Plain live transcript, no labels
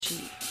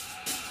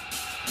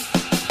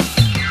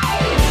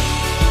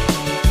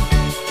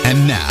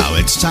And now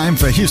it's time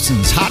for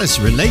Houston's hottest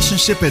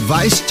relationship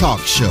advice talk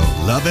show,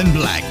 Love and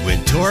Black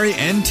with Tori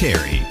and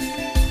Terry.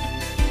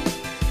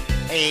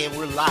 Hey,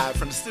 we're live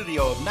from the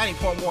studio of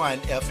 90.1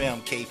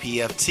 FM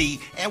KPFT,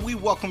 and we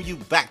welcome you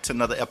back to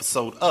another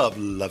episode of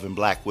Love and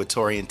Black with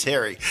Tori and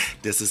Terry.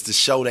 This is the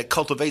show that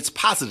cultivates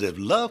positive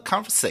love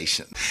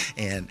conversation.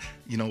 And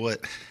you know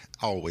what?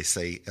 I always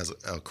say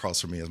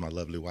across from me as my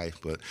lovely wife,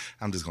 but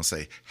I'm just gonna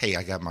say, hey,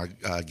 I got my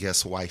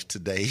guest wife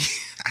today,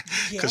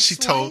 because she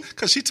told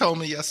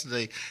me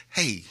yesterday,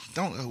 hey,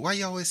 why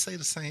you always say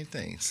the same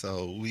thing?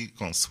 So we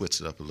gonna switch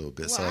it up a little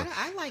bit. Well,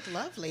 I like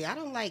lovely. I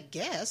don't like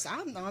guests.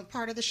 I'm on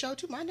part of the show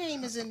too. My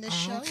name is in this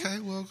show. Okay,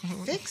 well,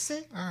 fix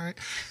it. All right.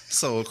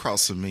 So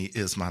across from me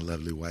is my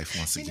lovely wife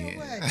once again. You know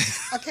what?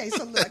 Okay,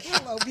 so look,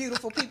 hello,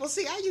 beautiful people.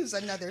 See, I use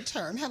another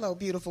term. Hello,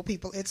 beautiful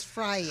people. It's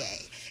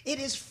Friday. It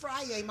is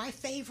Friday, my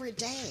favorite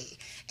day,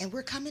 and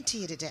we're coming to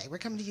you today. We're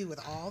coming to you with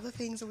all the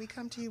things that we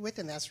come to you with,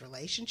 and that's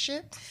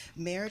relationship,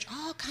 marriage,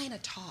 all kind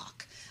of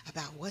talk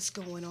about what's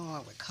going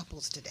on with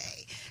couples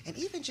today, and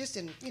even just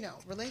in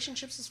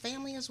relationships as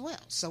family as well.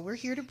 So we're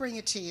here to bring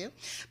it to you.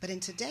 But in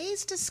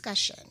today's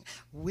discussion,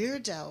 we're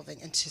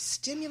delving into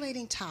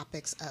stimulating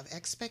topics of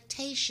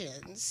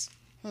expectations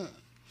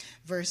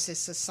versus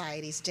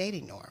society's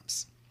dating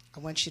norms. I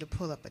want you to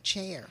pull up a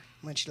chair.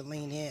 I want you to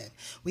lean in.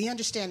 We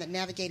understand that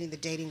navigating the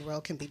dating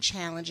world can be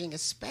challenging,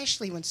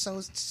 especially when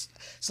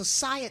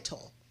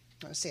societal,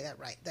 I want to say that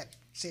right,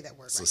 say that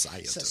word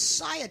right.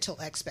 Societal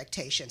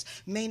expectations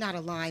may not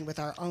align with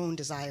our own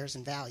desires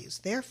and values.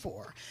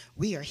 Therefore,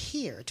 we are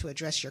here to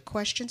address your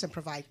questions and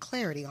provide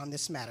clarity on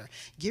this matter.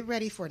 Get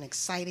ready for an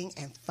exciting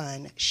and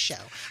fun show.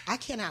 I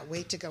cannot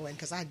wait to go in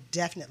because I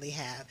definitely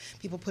have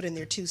people put in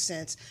their 2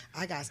 cents.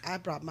 I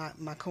brought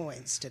my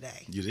coins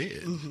today. You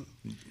did?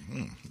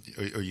 Mm-hmm.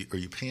 Are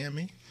you paying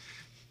me?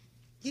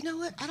 You know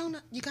what? I don't know.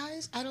 You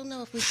guys, I don't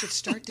know if we should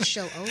start the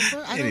show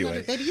over. I Anyway. don't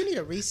know. Baby, you need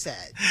a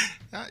reset.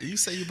 You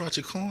say you brought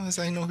your coins.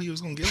 I didn't know who you was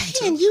going to give them to.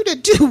 Paying you to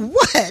do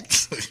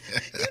what?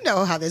 You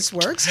know how this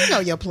works. You know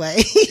your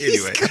play.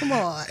 Anyway. Come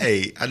on.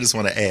 Hey, I just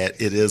want to add,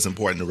 it is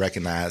important to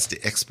recognize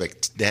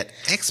that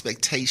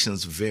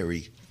expectations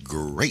vary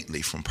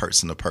greatly from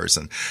person to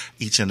person.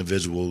 Each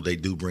individual, they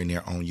do bring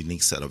their own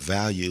unique set of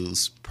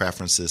values,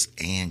 preferences,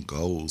 and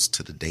goals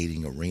to the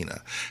dating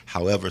arena.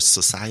 However,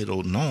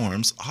 societal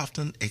norms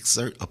often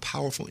exert a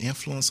powerful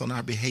influence on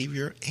our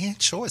behavior and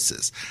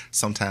choices,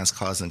 sometimes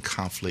causing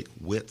conflict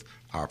with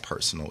our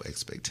personal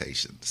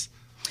expectations.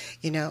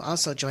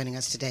 Also joining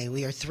us today,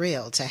 we are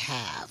thrilled to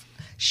have,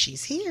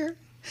 she's here.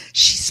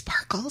 She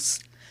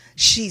sparkles.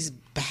 She's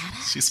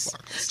badass. She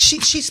sparkles. She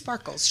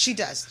sparkles. She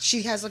does.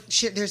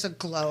 There's a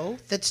glow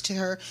that's to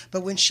her, but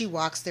when she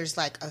walks, there's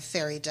like a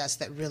fairy dust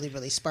that really,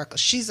 really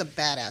sparkles. She's a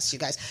badass, you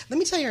guys. Let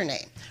me tell you her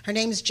name. Her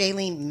name is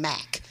Jalene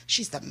Mack.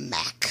 She's the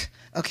Mack,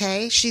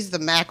 okay? She's the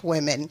Mack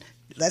women.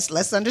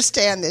 Let's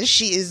understand this.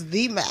 She is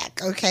the Mack,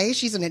 okay?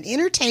 She's an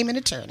entertainment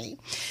attorney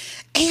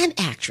and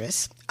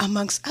actress,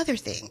 amongst other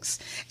things.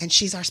 And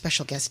she's our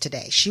special guest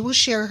today. She will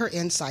share her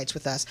insights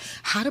with us,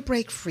 how to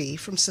break free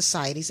from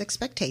society's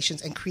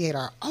expectations and create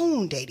our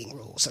own dating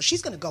rules. So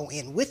she's going to go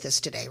in with us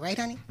today, right,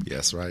 honey?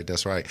 Yes, right.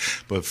 That's right.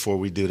 But before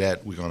we do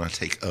that, we're going to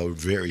take a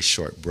very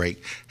short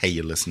break. Hey,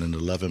 you're listening to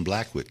Love and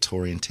Black with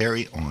Tori and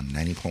Terry on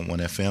 90.1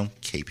 FM,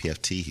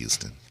 KPFT,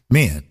 Houston.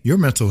 Men, your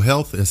mental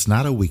health is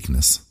not a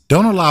weakness.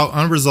 Don't allow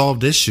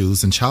unresolved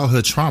issues and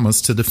childhood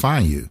traumas to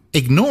define you.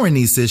 Ignoring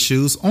these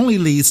issues only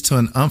leads to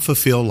an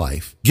unfulfilled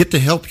life. Get the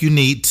help you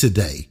need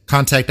today.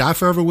 Contact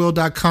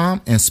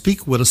iforeverwill.com and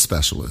speak with a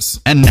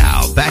specialist. And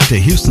now back to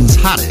Houston's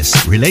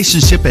hottest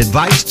relationship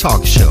advice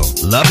talk show,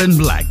 Love and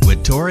Black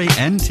with Tori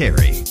and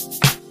Terry.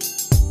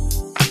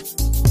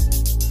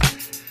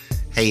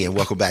 Hey, and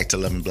welcome back to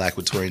Love and Black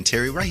with Tori and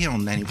Terry, right here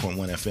on 90.1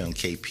 FM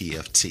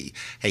KPFT.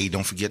 Hey,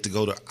 don't forget to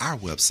go to our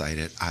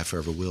website at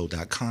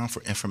iforeverwill.com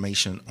for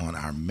information on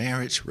our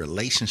marriage,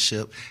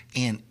 relationship,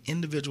 and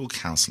individual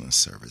counseling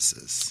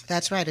services.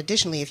 That's right.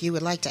 Additionally, if you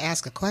would like to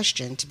ask a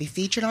question to be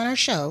featured on our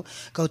show,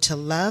 go to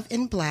Love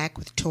and Black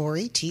with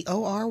Tori,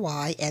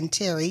 Tory, and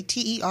Terry,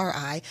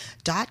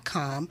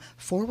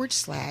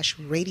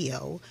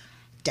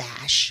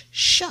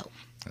 TERI.com/radio-show.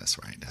 That's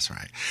right. That's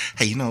right.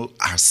 Hey,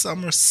 our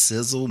summer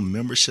sizzle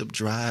membership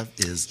drive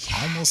is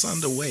almost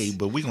underway,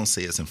 but we're going to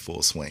say it's in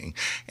full swing.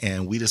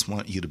 And we just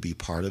want you to be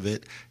part of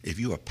it. If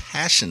you are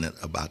passionate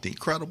about the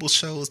incredible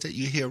shows that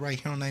you hear right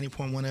here on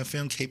 90.1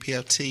 FM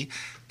KPFT,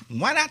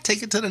 why not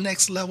take it to the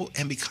next level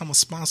and become a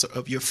sponsor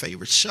of your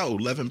favorite show,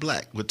 Love and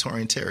Black with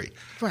Tori and Terry?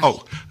 Right.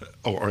 Oh,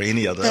 or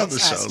any other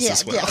shows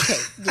as well. Yeah, okay,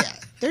 yeah.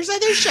 There's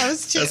other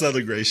shows too. There's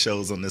other great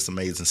shows on this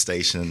amazing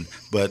station,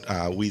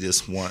 but we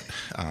just want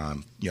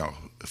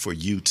for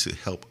you to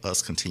help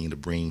us continue to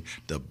bring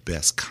the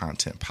best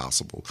content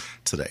possible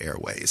to the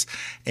airways.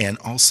 And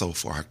also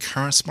for our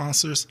current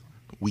sponsors,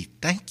 we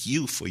thank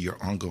you for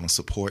your ongoing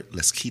support.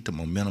 Let's keep the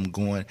momentum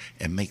going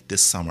and make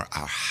this summer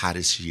our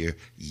hottest year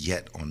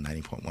yet on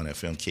 90.1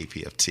 FM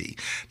KPFT.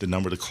 The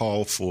number to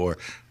call for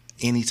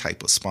any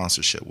type of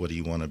sponsorship, whether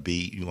you want to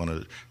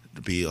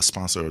to be a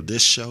sponsor of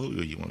this show,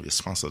 or you want to be a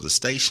sponsor of the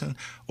station,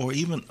 or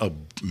even a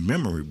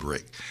memory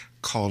brick,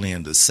 call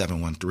in to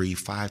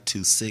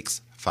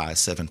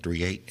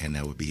 713-526-5738, and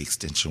that would be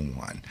extension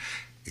 1.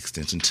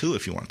 Extension 2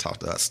 if you want to talk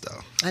to us, though.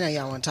 I know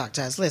y'all want to talk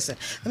to us. Listen,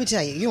 let me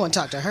tell you, you want to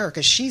talk to her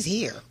because she's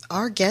here.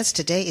 Our guest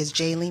today is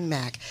Jalene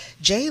Mack.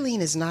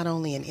 Jalene is not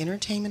only an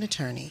entertainment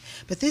attorney,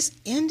 but this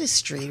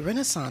industry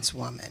renaissance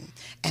woman,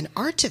 an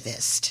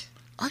artivist,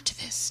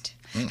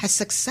 has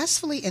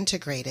successfully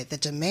integrated the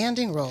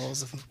demanding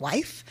roles of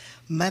wife,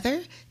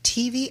 mother,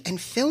 TV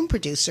and film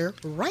producer,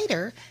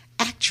 writer,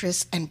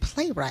 actress, and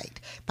playwright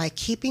by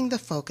keeping the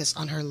focus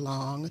on her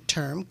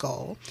long-term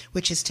goal,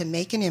 which is to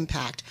make an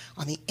impact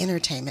on the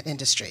entertainment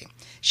industry.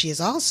 She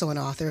is also an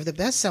author of the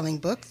best-selling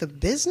book, The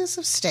Business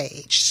of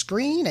Stage,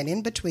 Screen, and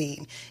In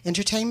Between,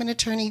 entertainment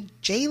attorney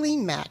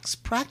Jalene Mack's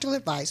practical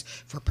advice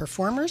for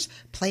performers,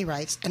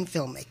 playwrights, and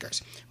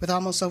filmmakers. With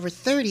almost over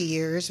 30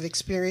 years of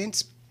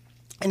experience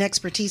and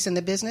expertise in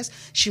the business,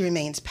 she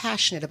remains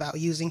passionate about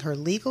using her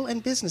legal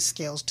and business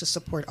skills to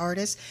support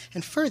artists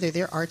and further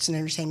their arts and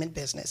entertainment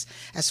business.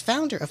 As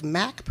founder of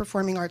Mack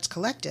Performing Arts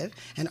Collective,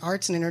 an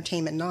arts and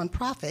entertainment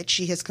nonprofit,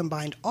 she has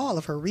combined all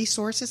of her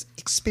resources,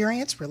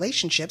 experience,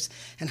 relationships,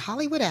 and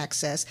Hollywood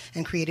access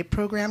and created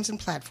programs and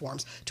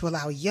platforms to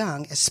allow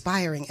young,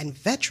 aspiring, and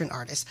veteran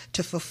artists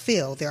to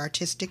fulfill their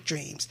artistic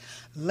dreams.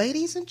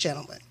 Ladies and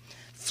gentlemen,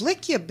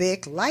 flick your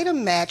bick, light a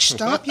match,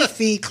 stomp your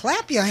feet,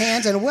 clap your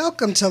hands, and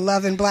welcome to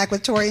Love and Black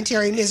with Tori and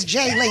Terry, Miss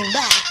Jalene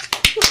Mack.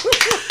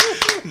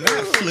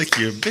 Not flick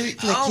your bick.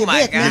 Flick Oh your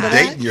my bick, God. remember You're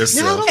that? dating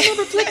yourself. No, I don't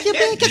remember flick your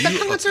bick at the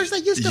concerts they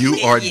used to You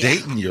play. are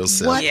dating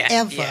yourself.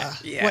 Whatever.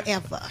 Yeah.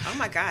 Whatever. Oh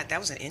my God, that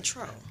was an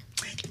intro.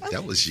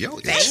 That was your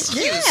Thank intro.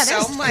 you Yeah, so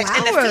that's much. flowers.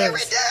 And the fairy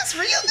dust,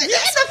 really? Yeah,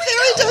 the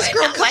fairy does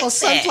grow a couple like that.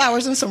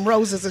 sunflowers and some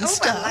roses and Oh,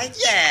 stuff. I like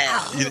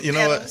that. You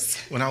know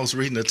what? When I was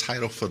reading the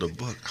title for the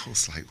book, I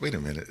was like, wait a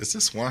minute, is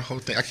this one whole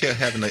thing? I kept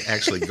having to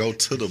actually go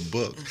to the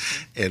book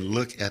and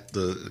look at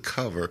the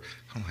cover.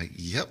 I'm like,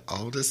 yep,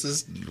 all this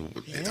is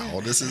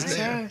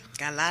there.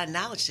 Got a lot of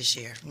knowledge to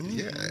share.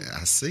 Yeah,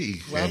 I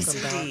see. Welcome,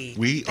 And dog. Indeed.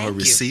 we are Thank you.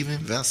 receiving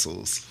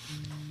vessels.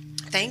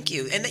 Thank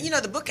you. And,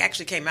 the book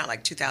actually came out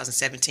like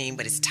 2017,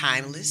 but it's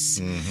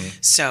timeless.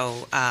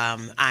 So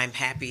I'm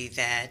happy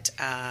that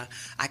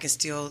I can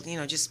still,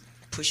 just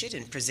push it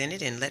and present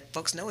it and let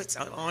folks know it's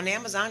on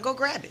Amazon. Go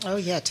grab it. Oh,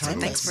 yeah, So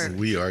timeless. thanks for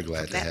We are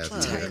glad to that have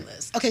plug. you here.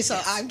 Timeless. Okay,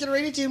 so I'm getting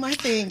ready to do my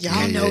thing. Y'all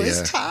Yeah, know yeah, it's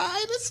yeah.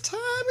 time. It's time.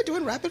 We're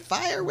doing rapid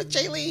fire with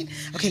Jalene.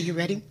 Okay, you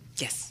ready?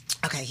 Yes.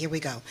 Okay, here we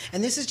go.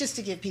 And this is just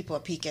to give people a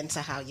peek into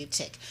how you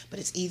tick, but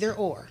it's either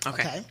or.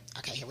 Okay.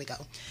 Okay, here we go.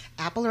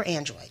 Apple or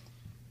Android?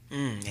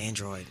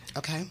 Android.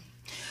 Okay.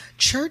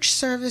 Church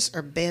service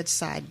or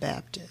bedside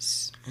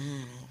Baptist?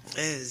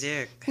 Is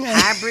there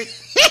hybrid?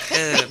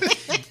 I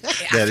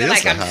That feel is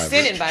like a I'm hybrid.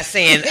 sinning by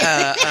saying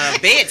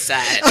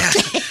bedside.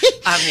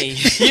 I mean,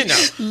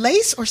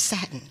 Lace or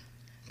satin?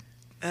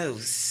 Oh,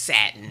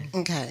 satin.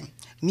 Okay.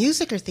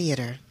 Music or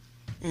theater?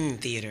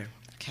 Theater.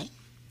 Okay.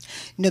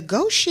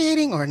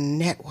 Negotiating or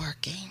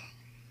networking?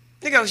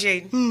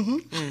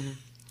 Negotiating.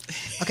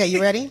 Okay, you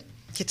ready?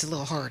 Gets a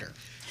little harder.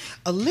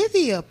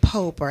 Olivia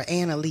Pope or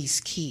Annalise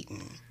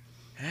Keaton?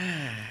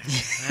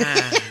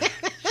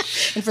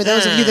 And for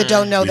those of you that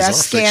don't know, These that's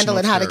are Scandal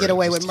and How to fictional Get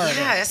Away with Murder.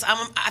 Yeah,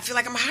 I feel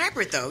like I'm a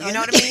hybrid, though. You know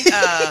what I mean?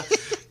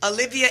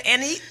 Olivia,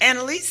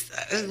 Annalise.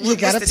 You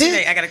gotta what's the two pick.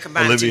 names? I got to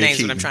combine Olivia two names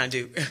Keaton. what I'm trying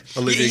to do.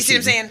 Olivia you see what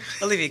I'm Keaton. saying?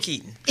 Olivia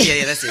Keaton.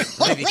 Yeah, that's it.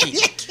 Olivia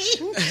Olivia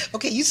Keaton. Keaton.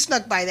 Okay, you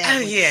snuck by that Oh,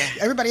 one. yeah.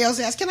 Everybody else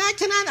asks, can I?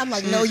 I'm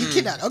like, no, you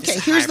cannot. Okay,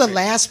 It's a here's the hybrid.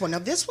 last one. Now,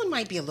 this one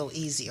might be a little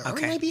easier. Or it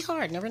Okay. might be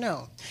hard. Never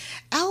know.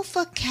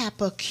 Alpha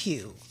Kappa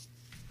Q.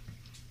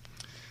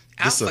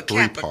 This is a Alpha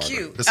Kappa three-parter.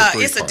 Q. This is a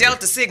It's a three-parter.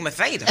 Delta Sigma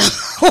Theta.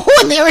 Oh,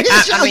 and there it is.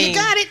 I Joe. You mean-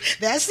 got it.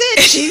 That's it.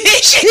 She did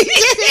it.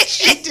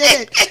 She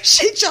did it.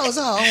 She chose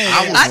her own.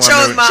 I chose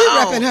wondering- my She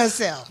own. repping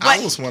herself. I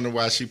was wondering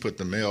why she put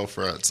the male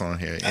fronts on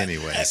here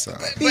anyway. So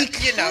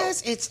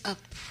Because it's a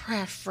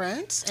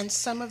preference, and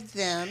some of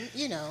them,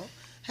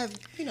 have,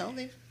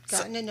 they've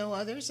gotten to know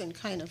others and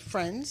kind of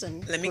friends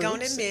and Let me go and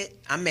groups. admit,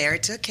 I'm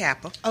married to a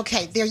Kappa.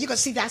 Okay, there you go.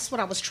 See, that's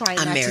what I was trying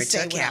I'm not to married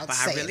say to a Kappa. without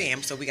I saying really it.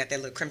 am. So we got that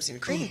little crimson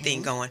and cream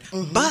thing going.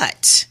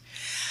 But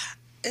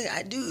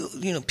I do,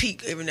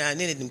 peek every now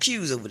and then at them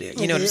Q's over there.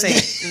 You know what I'm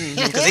saying?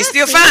 Because they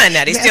still fine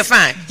now. They still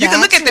fine. You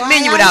can look at the That's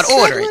menu why without I said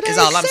ordering. what Is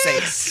I all I'm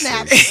said.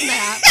 saying. Snap,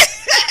 snap.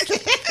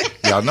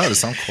 y'all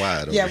notice I'm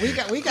quiet over Yeah,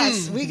 here. we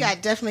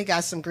definitely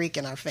got some Greek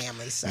in our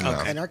family. So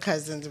and our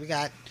cousins, we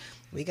got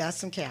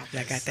some Catholics.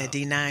 I got that so,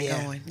 D9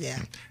 yeah, going. Yeah.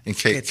 In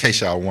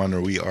case y'all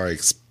wonder, we are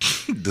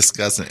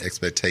discussing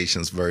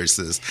expectations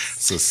versus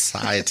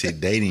society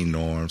dating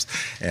norms,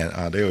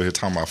 and they were here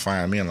talking about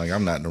fine men like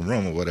I'm not in the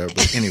room or whatever.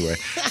 But anyway,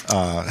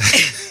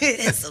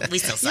 We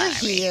so sorry. You're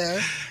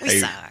here. We Hey.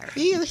 sorry.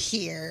 You're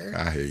here.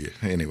 I hear you.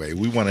 Anyway,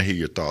 we want to hear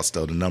your thoughts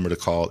though. The number to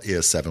call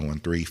is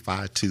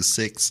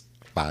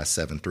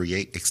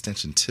 5738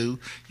 extension 2.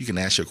 You can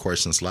ask your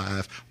questions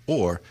live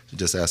or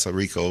just ask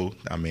Rico,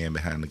 our man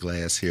behind the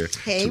glass here,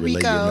 Hey, to relay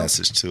Rico. your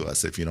message to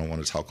us if you don't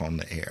want to talk on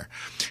the air.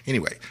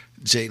 Anyway,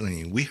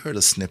 Jalene, we heard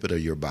a snippet of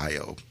your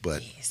bio,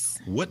 but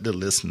what do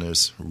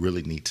listeners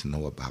really need to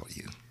know about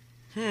you?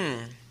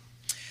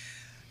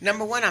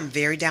 Number one, I'm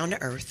very down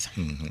to earth.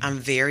 Mm-hmm. I'm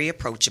very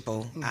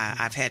approachable.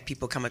 I've had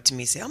people come up to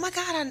me and say, "Oh my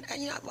God,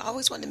 I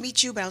always wanted to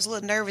meet you, but I was a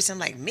little nervous." I'm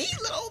like, "Me,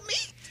 little old me,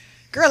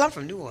 girl, I'm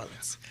from New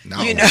Orleans." No.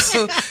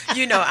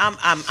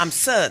 I'm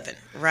Southern,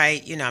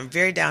 right? I'm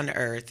very down to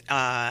earth,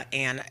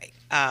 and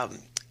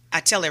I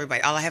tell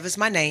everybody, all I have is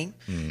my name,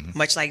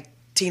 much like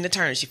Tina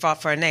Turner. She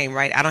fought for her name,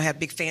 right? I don't have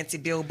big fancy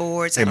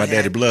billboards. Hey, my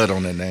daddy blood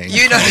on that name.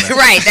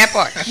 Right, that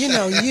part.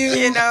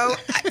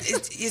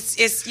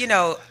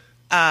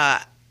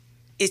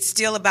 It's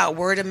still about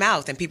word of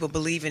mouth and people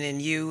believing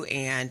in you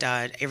and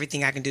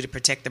everything I can do to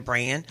protect the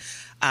brand.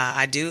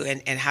 I do.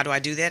 And how do I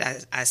do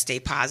that? I stay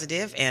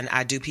positive and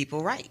I do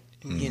people right.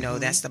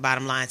 That's the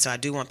bottom line. So I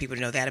do want people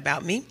to know that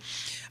about me.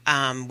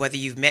 Whether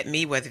you've met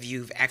me, whether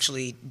you've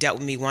actually dealt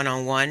with me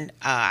one-on-one,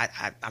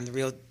 I'm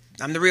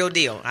the real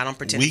deal. I don't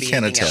pretend to be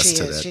anything else. We can attest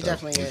to that. She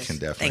definitely is. We can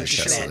definitely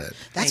attest to that.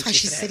 That's why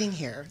she's sitting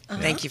here.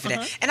 Thank you for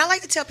that. And I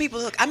like to tell people,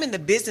 look, I'm in the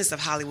business of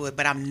Hollywood,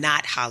 but I'm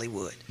not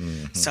Hollywood.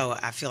 So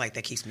I feel like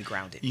that keeps me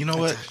grounded. You know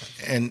what?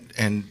 And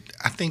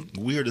I think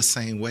we're the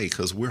same way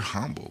because we're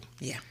humble.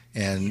 Yeah.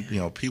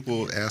 And,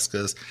 people ask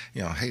us,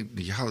 hey,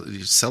 do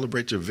you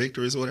celebrate your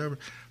victories or whatever?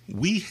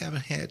 We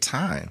haven't had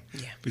time.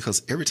 Yeah.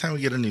 Because every time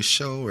we get a new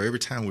show or every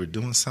time we're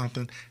doing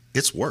something,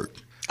 it's work.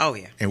 Oh,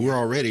 yeah. And we're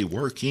already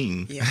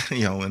working,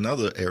 in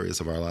other areas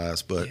of our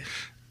lives. But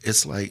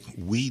it's like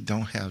we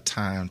don't have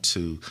time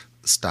to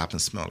stop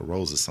and smell the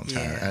roses sometimes.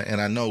 Yeah.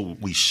 And I know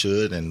we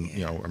should. And,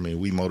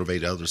 we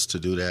motivate others to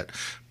do that.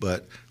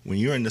 But when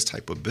you're in this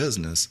type of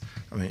business,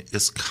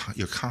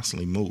 you're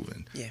constantly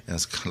moving. Yeah. And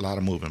it's a lot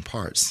of moving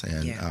parts.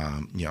 And,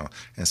 and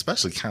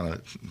especially kind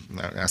of,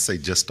 I say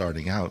just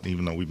starting out,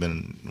 even though we've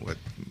been,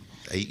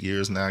 8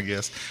 years now, I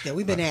guess. Yeah,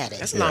 we've been at it.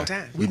 That's a long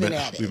time. We've been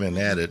at it. We've been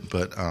at it,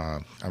 but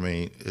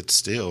it's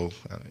still,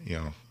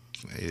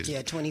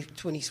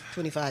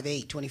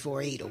 25/8,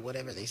 24/8, or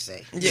whatever they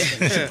say. Yeah.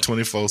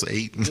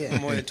 24/8. Yeah.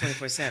 More than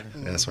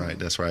 24/7.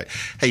 That's right.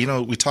 Hey,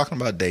 we're talking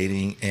about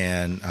dating,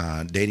 and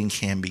dating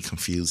can be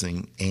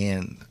confusing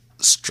and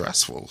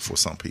stressful for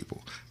some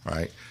people,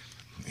 right?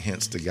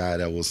 Hence the guy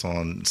that was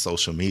on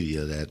social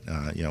media that,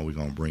 we're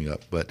going to bring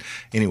up. But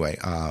anyway,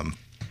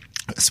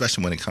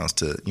 especially when it comes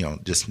to,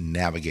 just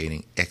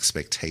navigating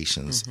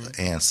expectations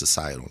and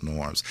societal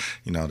norms.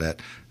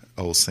 That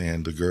old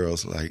saying, the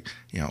girls like,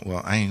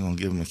 well, I ain't going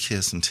to give him a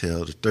kiss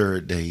until the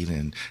third date,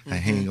 and I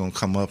ain't going to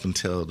come up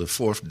until the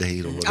fourth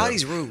date or whatever. All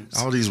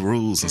these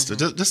rules. And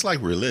stuff. Just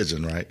like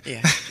religion, right?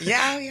 Yeah.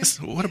 Yeah.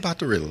 What about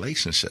the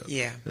relationship?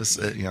 Yeah. It's,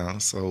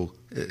 so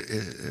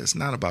it's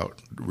not about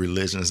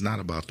religion. It's not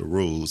about the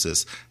rules.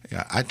 It's,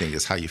 I think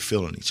it's how you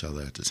feeling each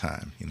other at the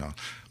time,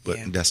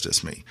 But that's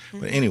just me.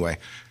 But anyway,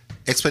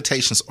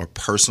 expectations are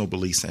personal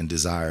beliefs and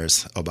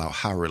desires about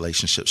how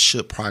relationships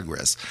should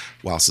progress,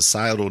 while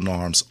societal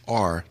norms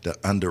are the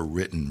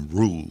underwritten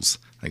rules,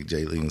 like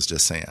Jalene was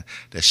just saying,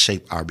 that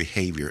shape our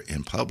behavior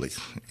in public.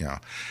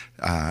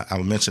 I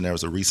would mention there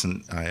was a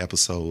recent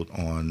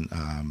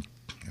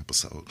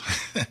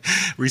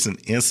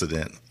recent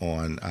incident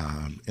on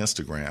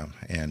Instagram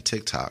and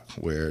TikTok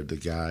where the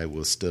guy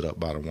was stood up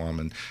by the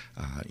woman.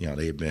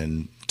 They had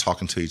been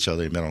talking to each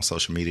other. They met on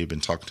social media, been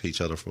talking to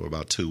each other for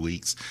about 2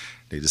 weeks.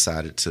 They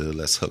decided to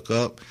let's hook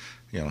up.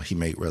 He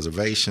made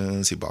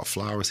reservations. He bought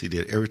flowers. He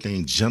did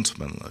everything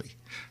gentlemanly,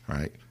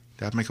 right?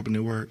 Did I make up a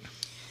new word?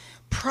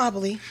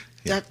 Probably.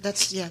 I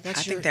That's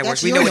think that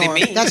works. We know what it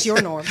means. That's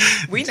your norm.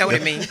 We know what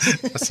it means.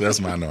 That's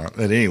my norm.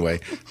 But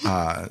anyway,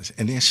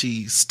 and then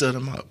she stood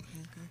him up.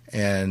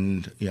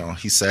 And,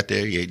 he sat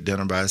there, he ate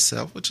dinner by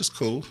himself, which is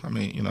cool.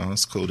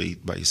 It's cool to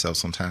eat by yourself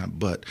sometime,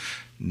 but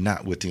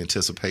not with the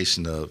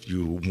anticipation of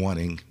you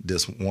wanting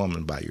this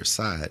woman by your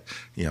side,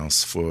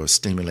 for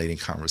stimulating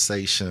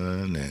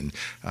conversation and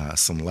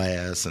some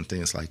laughs and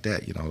things like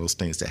that, those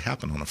things that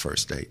happen on a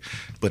first date.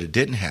 But it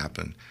didn't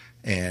happen.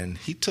 And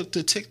he took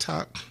to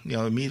TikTok,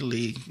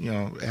 immediately,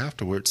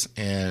 afterwards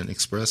and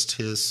expressed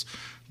his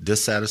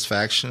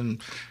dissatisfaction,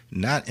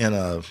 not in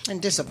a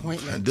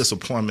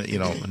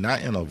disappointment,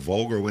 not in a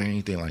vulgar way or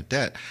anything like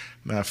that.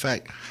 Matter of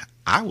fact,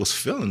 I was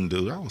feeling,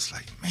 dude. I was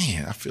like,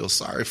 man, I feel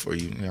sorry for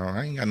you.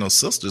 I ain't got no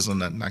sisters or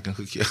nothing I can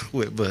hook you up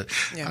with, but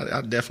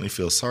I definitely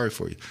feel sorry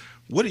for you.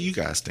 What do you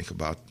guys think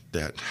about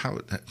that?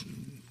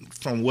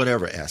 From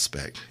whatever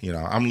aspect,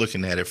 I'm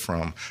looking at it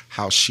from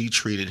how she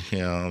treated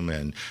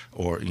him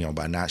or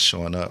by not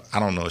showing up. I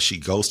don't know if she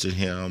ghosted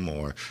him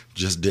or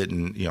just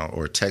didn't,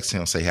 or text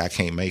him, say, hey, I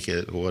can't make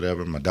it or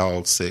whatever. My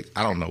dog's sick.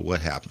 I don't know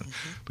what happened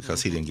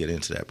because he didn't get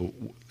into that. But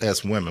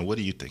as women, what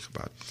do you think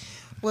about it?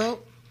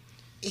 Well,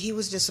 he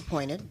was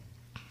disappointed.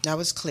 That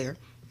was clear.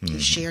 He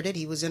shared it.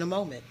 He was in a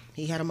moment.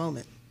 He had a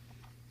moment.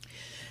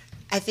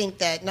 I think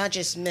that not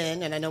just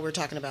men, and I know we're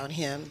talking about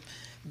him,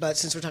 but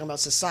since we're talking about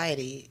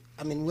society,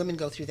 women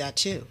go through that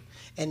too.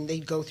 and they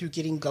go through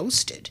getting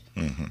ghosted,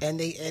 and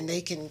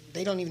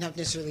they don't even have to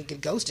necessarily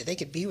get ghosted. They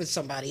could be with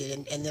somebody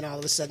and then all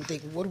of a sudden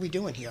think, what are we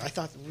doing here? I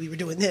thought we were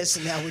doing this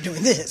and now we're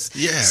doing this.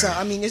 Yeah. So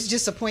I mean, it's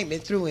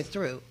disappointment through and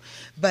through.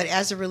 But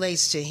as it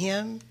relates to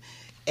him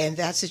and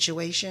that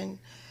situation,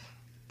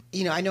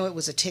 you know, I know it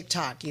was a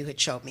TikTok you had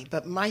showed me,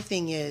 but my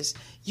thing is,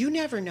 you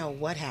never know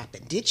what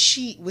happened.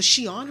 Was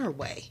she on her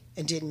way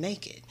and didn't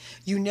make it?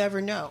 You never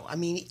know. I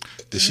mean,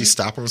 did she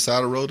stop on the side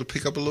of the road to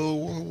pick up a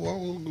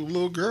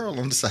little girl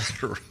on the side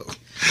of the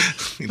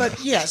road?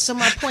 But yeah, so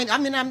my point, I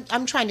mean,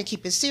 I'm trying to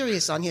keep it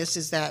serious on this,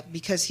 is that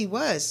because he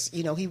was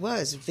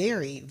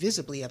very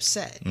visibly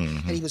upset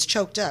and he was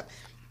choked up.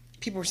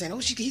 People were saying, "Oh,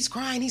 he's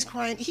crying, he's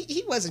crying."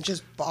 He wasn't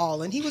just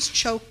bawling; he was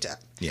choked up.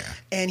 Yeah,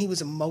 and he was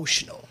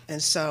emotional.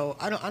 And so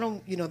I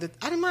don't,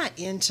 I'm not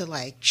into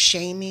like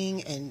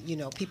shaming and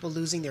people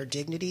losing their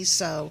dignity.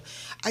 So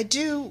I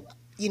do,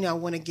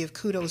 want to give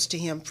kudos to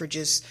him for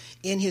just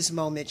in his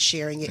moment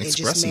sharing it and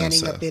just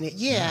manning up in it.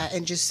 Yeah,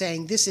 and just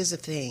saying this is a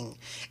thing.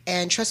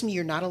 And trust me,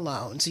 you're not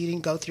alone. So you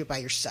didn't go through it by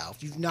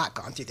yourself. You've not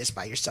gone through this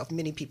by yourself.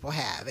 Many people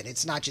have, and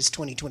it's not just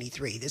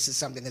 2023. This is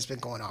something that's been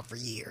going on for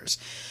years.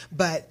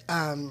 But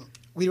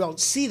we don't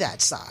see that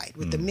side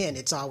with the men.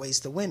 It's always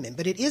the women.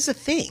 But it is a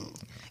thing.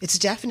 It's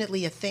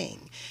definitely a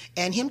thing.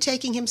 And him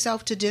taking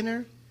himself to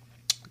dinner,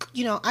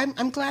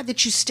 I'm glad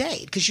that you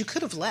stayed, because you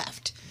could have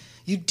left.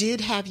 You did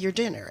have your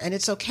dinner, and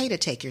it's okay to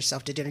take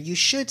yourself to dinner. You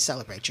should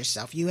celebrate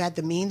yourself. You had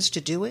the means to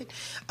do it.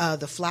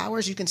 The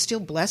flowers, you can still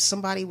bless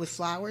somebody with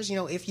flowers,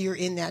 if you're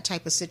in that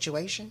type of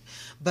situation.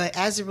 But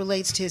as it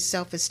relates to his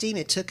self-esteem,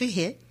 it took a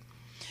hit.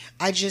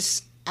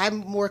 I'm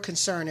more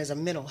concerned as a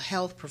mental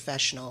health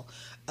professional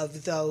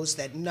of those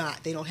that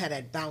they don't have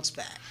that bounce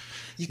back.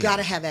 You got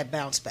to have that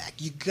bounce back.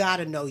 You got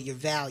to know your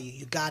value.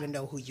 You got to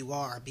know who you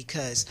are,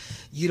 because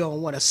you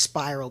don't want to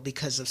spiral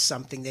because of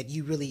something that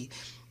you really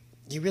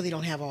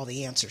don't have all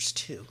the answers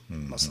to,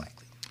 most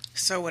likely.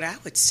 So what I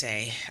would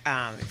say,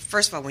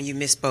 first of all, when you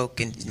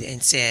misspoke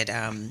and said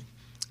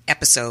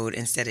episode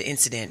instead of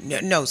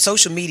incident, no,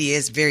 social media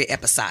is very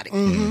episodic,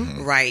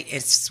 right?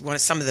 It's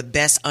some of the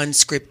best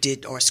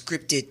unscripted or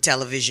scripted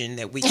television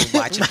that we can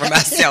watch from our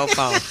cell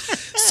phone.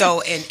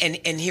 So,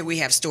 and here we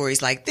have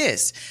stories like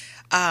this.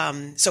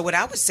 So what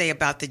I would say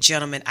about the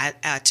gentleman,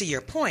 to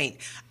your point,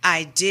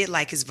 I did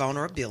like his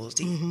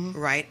vulnerability,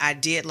 right? I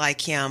did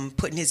like him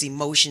putting his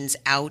emotions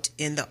out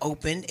in the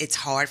open. It's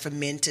hard for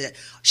men to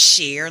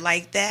share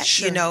like that,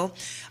 Sure.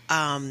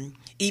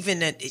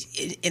 Even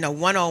in a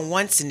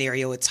one-on-one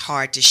scenario, it's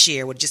hard to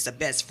share with just a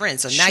best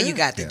friend. So now you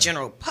got the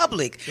general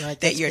public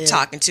that you're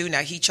talking to. Now,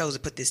 he chose to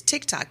put this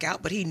TikTok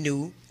out, but he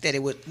knew that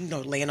it would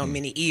land on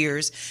many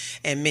ears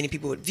and many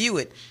people would view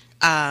it.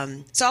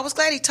 So I was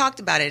glad he talked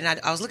about it, and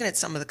I was looking at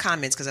some of the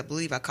comments, because I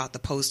believe I caught the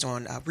post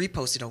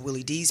reposted on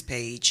Willie D's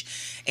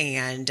page,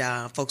 and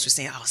folks were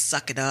saying, "Oh,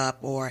 suck it up,"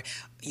 or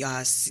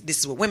 "This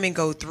is what women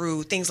go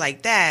through," things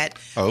like that.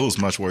 Oh, it was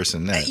much worse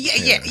than that.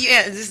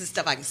 Yeah. This is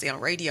stuff I can say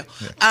on radio.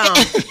 So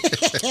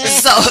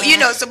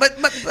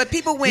but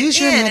people went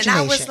Use your in, and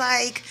I was imagination.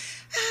 like,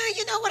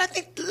 you know what? I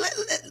think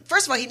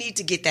first of all, he needed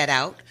to get that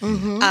out,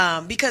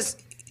 because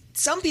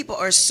some people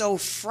are so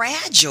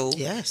fragile.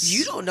 Yes.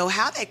 You don't know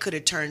how that could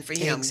have turned for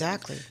him.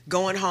 Exactly.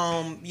 Going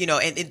home,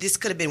 and this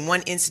could have been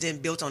one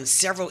incident built on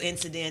several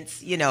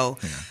incidents,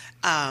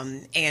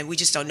 and we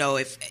just don't know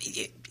if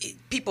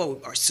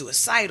people are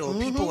suicidal.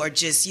 People are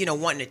just,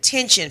 wanting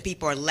attention.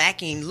 People are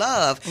lacking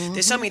love.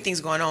 There's so many things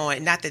going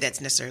on. Not that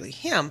that's necessarily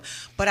him,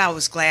 but I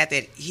was glad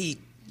that he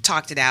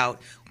talked it out.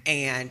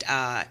 And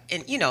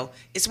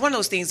it's one of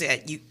those things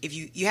that you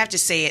have to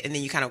say it, and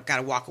then you kind of got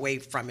to walk away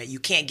from it. You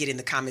can't get in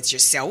the comments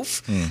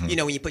yourself, when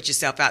you put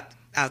yourself out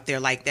there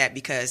like that,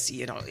 because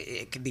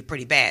it can be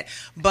pretty bad.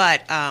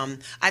 But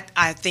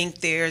I think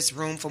there's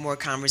room for more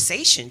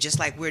conversation, just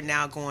like we're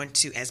now going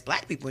to, as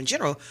Black people in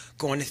general,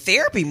 going to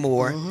therapy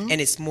more, and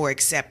it's more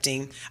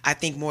accepting. I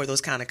think more of those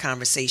kind of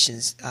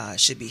conversations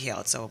should be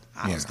held. So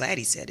I was glad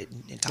he said it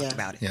and talked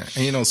about it. Yeah,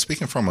 and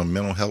speaking from a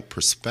mental health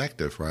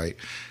perspective, right?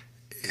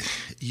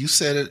 You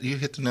said it, you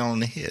hit the nail on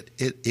the head.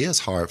 It is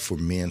hard for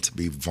men to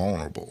be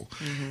vulnerable,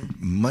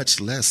 much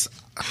less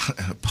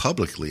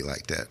publicly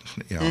like that,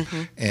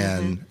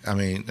 And I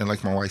mean, and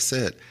like my wife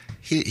said,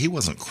 he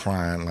wasn't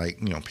crying like,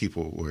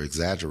 people were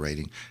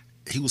exaggerating.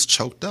 He was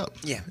choked up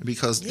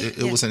because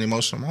it was an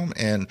emotional moment.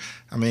 And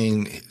I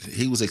mean,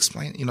 he was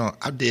explaining,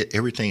 I did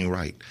everything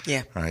right.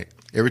 Yeah. Right.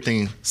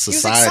 Everything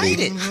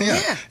society,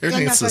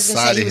 everything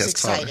society has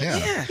taught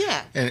him.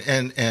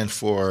 And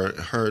for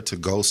her to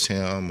ghost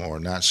him or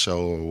not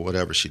show or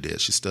whatever she did,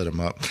 she stood him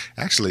up.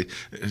 Actually,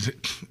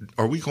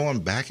 are we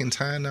going back in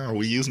time now? Are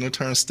we using the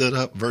term stood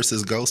up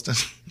versus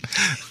ghosting?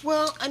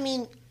 Well, I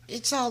mean,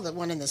 it's all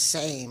one and the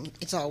same.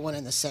 It's all one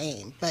and the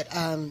same. But,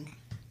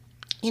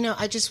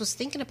 I just was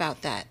thinking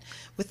about that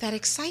with that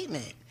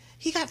excitement.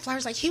 He got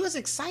flowers, like he was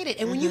excited.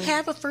 And when you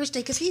have a first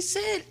date, because he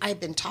said,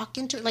 I've been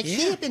talking to her, like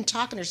he had been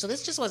talking to her. So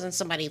this just wasn't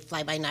somebody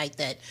fly by night,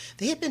 that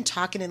they had been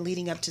talking and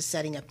leading up to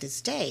setting up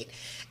this date.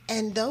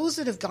 And those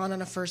that have gone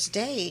on a first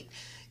date,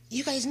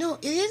 you guys know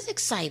it is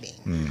exciting.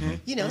 Mm-hmm.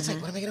 You know, it's like,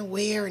 what am I going to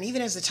wear? And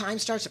even as the time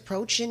starts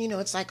approaching, you know,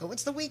 it's like, oh,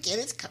 it's the weekend,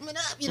 it's coming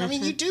up. You know, I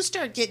mean, you do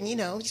start getting, you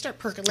know, you start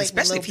percolating.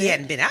 Especially if he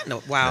hadn't been out in a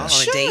while on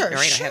sure, a date, right?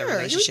 Sure. I had a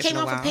relationship You came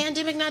in a off while. a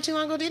pandemic not too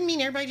long ago. Didn't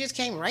mean everybody just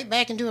came right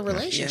back into a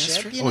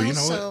relationship. true. You know, you know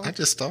so, what? I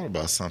just thought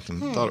about something.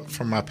 Thought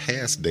from my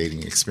past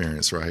dating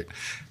experience, right?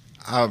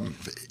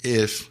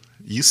 If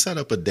you set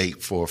up a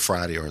date for a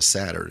Friday or a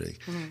Saturday,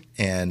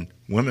 and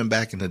women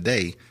back in the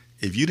day,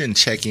 if you didn't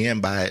check in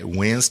by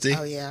Wednesday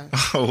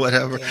or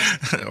whatever,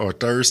 or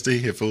Thursday,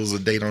 if it was a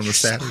date on a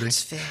Saturday,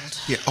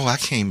 I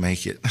can't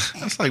make it.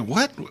 I was like,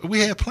 what?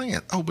 We had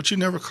plans. Oh, but you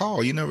never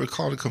called. You never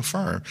called to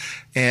confirm.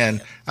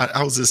 And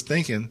I was just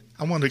thinking,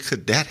 I wonder,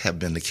 could that have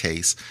been the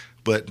case?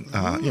 But,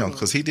 you know,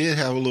 because he did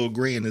have a little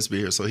gray in his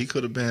beard, so he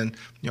could have been,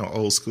 you know,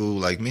 old school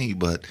like me.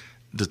 But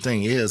the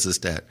thing is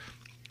that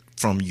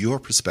from your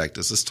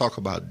perspective, let's talk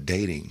about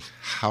dating,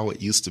 how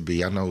it used to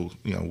be. I know,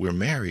 you know, we're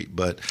married,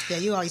 but... Yeah,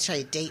 you always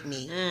try to date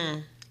me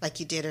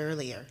like you did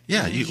earlier.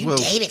 Yeah, you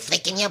dated,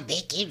 flicking your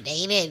beak, you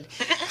dated.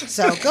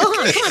 So go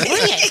on, come on, bring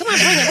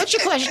it. What's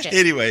your question?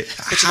 Anyway,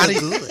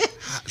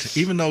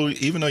 even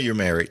though you're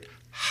married,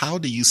 how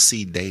do you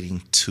see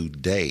dating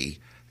today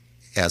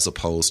as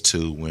opposed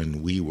to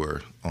when we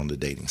were on the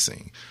dating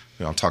scene?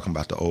 You know, I'm talking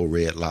about the old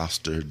Red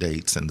Lobster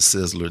dates and the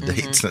Sizzler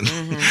dates, and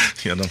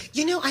you know.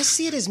 You know, I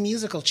see it as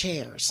musical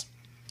chairs.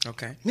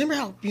 Okay. Remember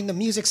how the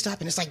music stopped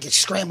and it's like it's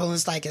scrambling,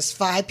 it's like it's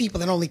 5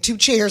 people and only 2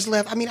 chairs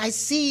left. I mean, I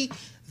see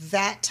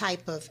that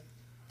type of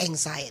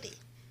anxiety.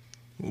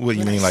 What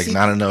you mean, like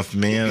not enough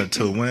men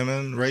to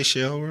women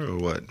ratio, or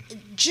what?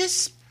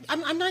 Just,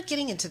 I'm not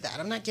getting into that.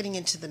 I'm not getting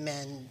into the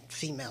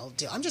men-female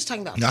deal. I'm just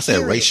talking about. Not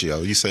that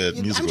ratio. You said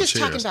musical chairs. I'm just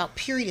talking about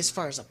period as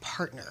far as a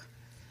partner.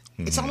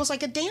 It's almost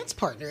like a dance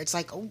partner. It's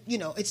like, you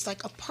know, it's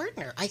like a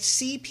partner. I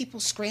see people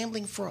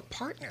scrambling for a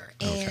partner,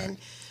 and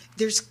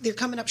they're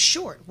coming up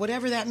short,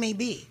 whatever that may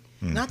be.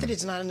 Not that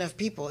it's not enough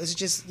people. It's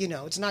just, you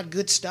know, it's not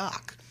good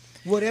stock,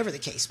 whatever the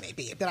case may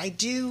be. But I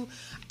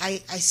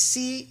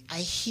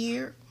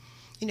hear,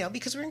 you know,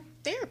 because we're in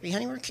therapy,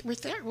 honey. We're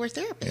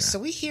therapists, so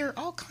we hear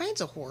all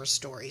kinds of horror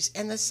stories.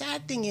 And the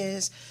sad thing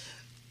is,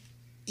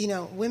 you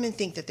know, women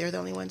think that they're the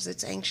only ones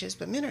that's anxious,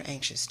 but men are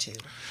anxious too.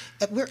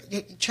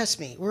 Trust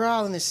me, we're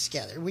all in this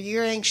together.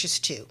 You're anxious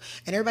too.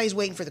 And everybody's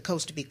waiting for the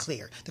coast to be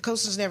clear. The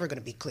coast is never going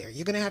to be clear.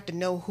 You're going to have to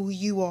know who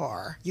you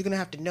are. You're going to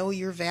have to know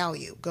your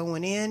value.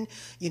 Going in,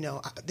 you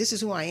know, this is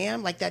who I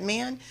am, like that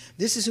man.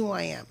 This is who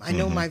I am. I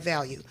know my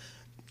value.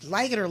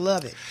 Like it or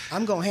love it,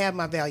 I'm going to have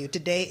my value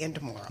today and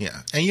tomorrow.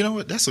 Yeah. And you know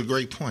what? That's a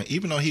great point.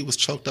 Even though he was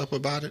choked up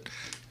about it,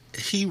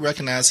 he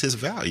recognized his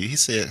value. He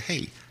said,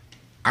 hey,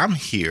 I'm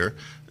here.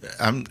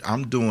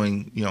 I'm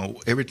doing, you know,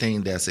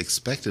 everything that's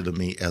expected of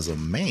me as a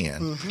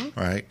man,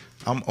 right?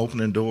 I'm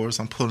opening doors,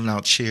 I'm pulling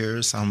out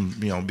chairs, I'm,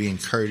 you know, being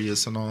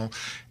courteous and all,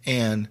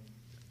 and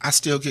I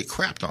still get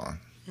crapped on.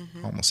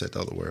 Almost said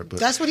the other word, but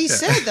that's what he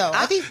said, though.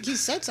 I think he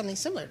said something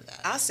similar to that.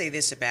 I'll say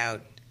this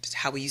about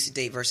how we used to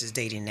date versus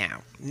dating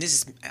now. And this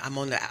is,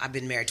 I've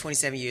been married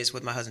 27 years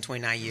with my husband,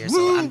 29 years,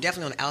 so I'm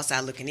definitely on the outside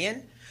looking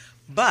in.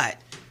 But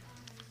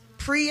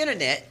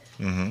pre-internet.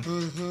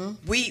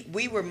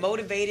 We were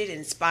motivated,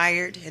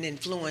 inspired, and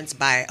influenced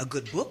by a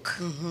good book.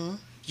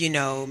 You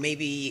know,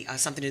 maybe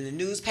something in the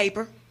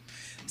newspaper,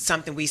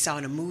 something we saw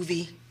in a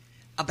movie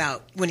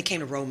about when it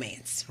came to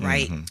romance,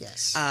 right?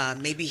 Yes.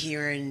 Maybe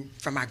hearing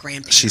from our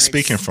grandparents. She's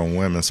speaking from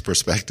women's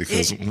perspective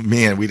because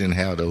men, we didn't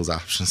have those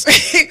options.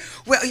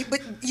 Well,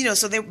 but you know,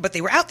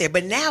 they were out there.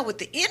 But now with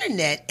the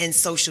internet and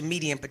social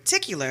media in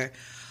particular,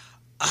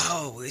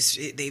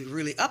 they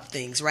really up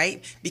things,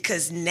 right?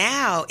 Because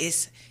now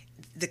it's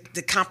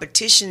the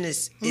competition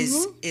is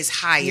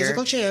higher,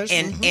 musical chairs,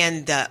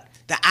 and the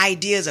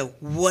ideas of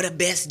what a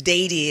best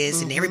date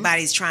is, and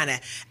everybody's trying to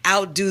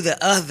outdo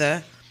the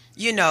other.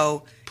 You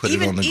know, Put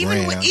it on the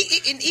gram.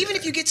 Even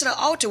if you get to the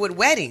altar with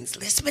weddings,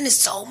 they're spending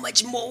so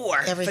much more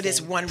Everything. for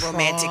this one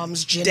romantic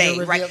Proms, day,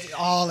 reveal, right?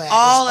 all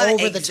that,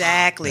 over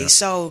exactly. the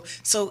top.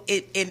 So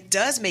it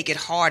does make it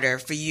harder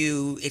for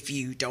you if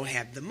you don't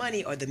have the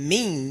money or the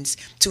means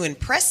to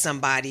impress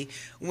somebody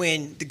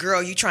when the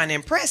girl you're trying to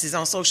impress is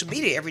on social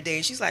media every day,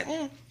 and she's like,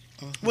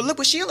 well, look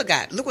what Sheila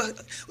got. Look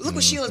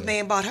what Sheila's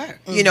man bought her.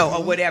 You know,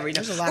 or whatever. You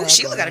know,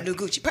 Sheila got a new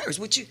Gucci purse.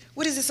 What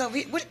is this over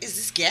here? What is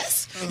this?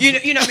 Guess? You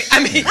know what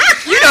I mean?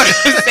 You know what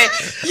I'm saying?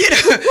 You know,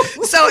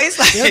 so it's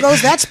like there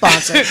goes that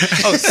sponsor.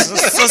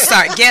 so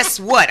sorry. Guess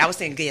what? I was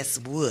saying guess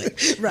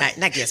what? Right.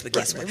 Not guess, but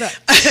guess what? Right.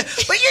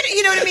 But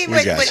you know what I mean?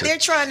 But you. they're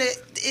trying to.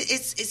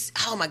 It's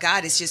oh my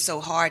God! It's just so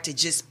hard to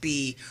just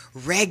be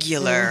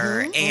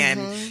regular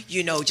and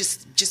you know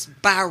just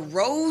buy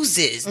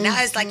roses.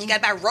 Now it's like you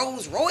got to buy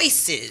Rolls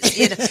Royces.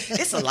 You know,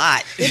 it's a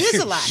lot. It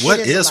is a lot. What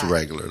is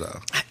regular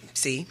though?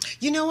 See,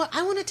 you know what?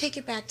 I want to take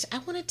it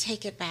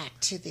back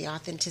to the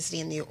authenticity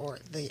and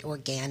the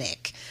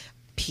organic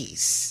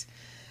piece.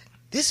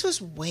 This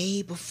was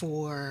way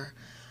before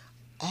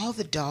all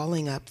the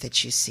dolling up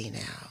that you see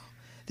now.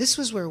 This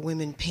was where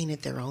women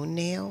painted their own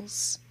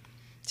nails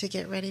to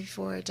get ready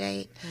for a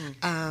date.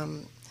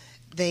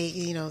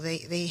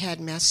 they had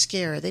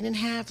mascara. They didn't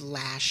have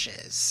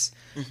lashes.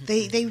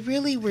 Mm-hmm. They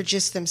really were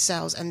just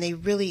themselves, and they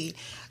really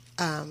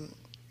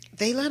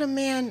they let a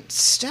man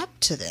step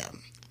to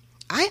them.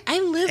 I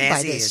live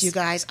by this, you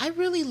guys. I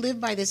really live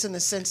by this in the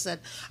sense that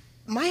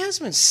my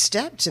husband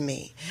stepped to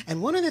me.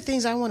 And one of the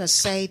things I want to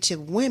say to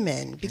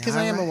women, because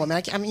I am a woman,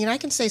 I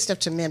can say stuff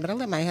to men, but I'll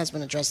let my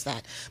husband address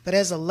that. But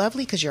as a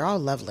lovely, because you're all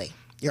lovely.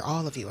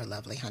 All of you are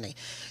lovely, honey.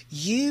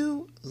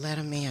 You let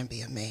a man be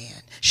a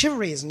man.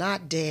 Chivalry is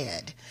not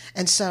dead.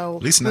 And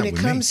so when it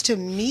comes to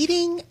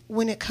meeting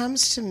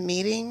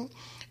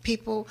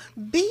people,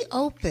 be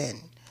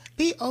open.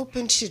 Be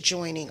open to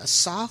joining a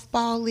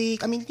softball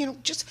league. I mean,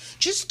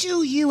 just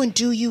do you and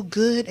do you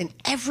good, and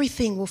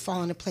everything will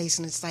fall into place.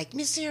 And it's like,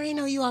 Miss Sarah,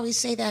 you always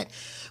say that,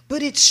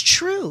 but it's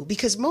true,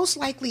 because most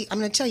likely, I'm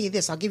going to tell you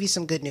this. I'll give you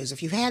some good news.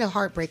 If you've had a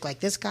heartbreak like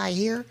this guy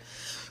here,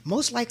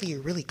 most likely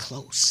you're really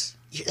close.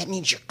 That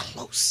means you're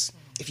close.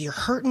 If you're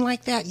hurting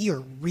like that,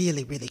 you're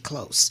really, really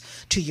close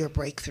to your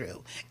breakthrough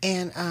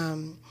and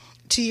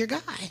to your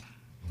guy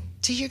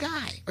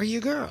or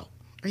your girl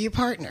or your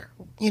partner,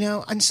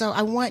 And so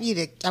I want you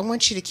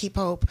to keep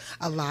hope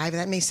alive.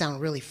 That may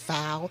sound really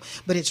foul,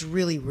 but it's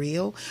really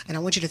real. And I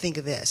want you to think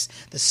of this: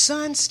 the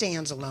sun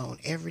stands alone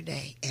every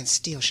day and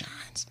still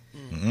shines.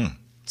 Mm-hmm.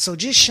 So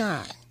just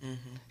shine. Mm-hmm.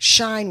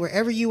 Shine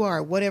wherever you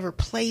are, whatever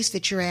place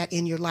that you're at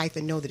in your life,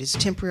 and know that it's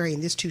temporary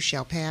and this too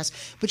shall pass.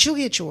 But you'll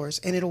get yours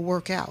and it'll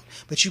work out.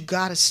 But you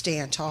got to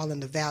stand tall in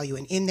the value.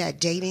 And in that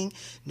dating,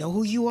 know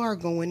who you are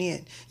going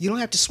in. You don't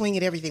have to swing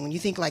at everything. When you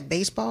think like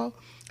baseball,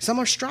 some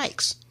are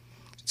strikes.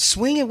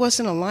 Swing at what's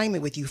in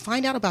alignment with you.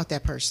 Find out about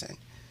that person.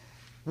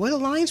 What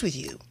aligns with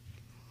you?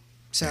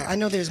 So I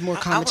know there's more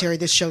commentary.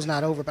 This show's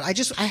not over, but I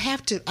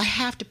have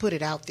to put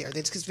it out there.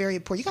 It's very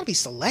important. You got to be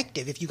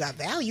selective. If you got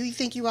value, you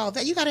think you all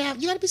that, you got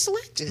to be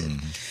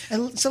selective,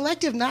 and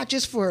selective not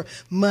just for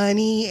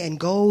money and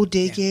gold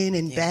digging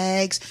and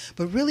bags,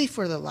 but really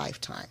for the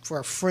lifetime, for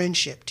a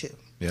friendship too.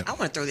 Yeah. I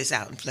want to throw this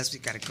out, unless we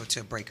got to go to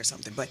a break or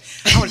something. But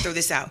I want to throw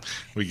this out.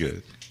 We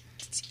good.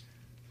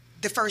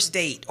 The first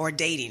date or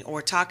dating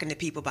or talking to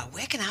people about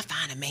where can I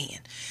find a man,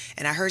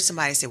 and I heard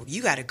somebody say, well,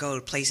 you got to go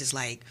to places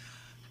like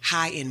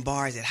high-end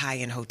bars at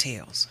high-end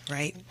hotels,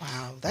 right?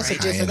 Wow, that's a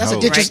different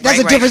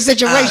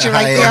situation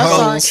right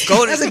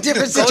there. That's a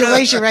different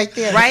situation right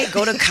there. Right,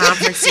 go to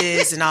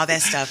conferences and all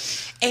that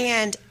stuff.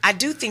 And I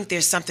do think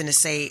there's something to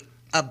say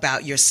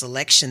about your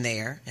selection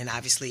there, and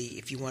obviously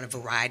if you want a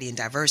variety and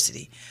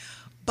diversity.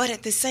 But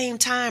at the same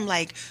time,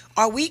 like,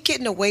 are we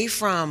getting away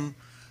from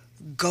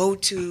go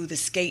to the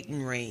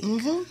skating rink,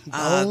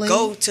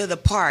 go to the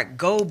park,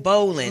 go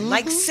bowling,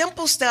 like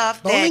simple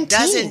stuff bowling that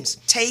doesn't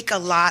take a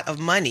lot of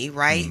money,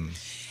 right?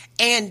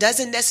 And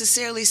doesn't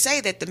necessarily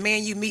say that the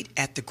man you meet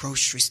at the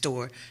grocery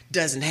store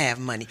doesn't have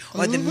money,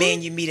 or the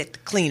man you meet at the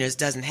cleaners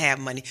doesn't have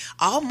money.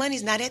 All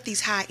money's not at these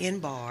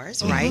high-end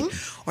bars, right?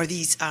 Or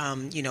these,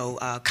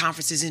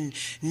 conferences in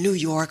New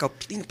York, or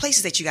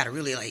places that you got to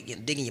really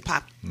dig in your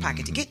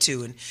pocket to get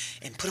to,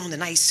 and put on the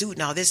nice suit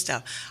and all this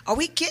stuff. Are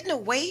we getting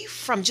away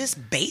from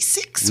just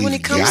basics when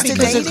it comes to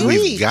dating?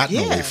 We've gotten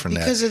away from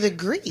that because of the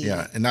greed.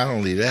 Yeah, and not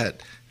only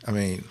that, I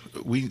mean,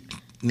 we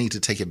need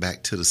to take it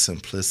back to the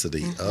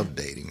simplicity of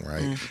dating,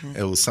 right?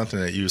 It was something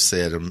that you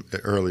said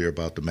earlier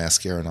about the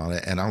mascara and all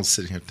that, and I was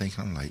sitting here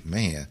thinking, I'm like,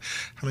 man,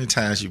 how many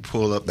times you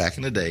pull up back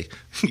in the day,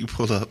 you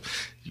pull up,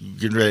 you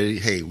get ready,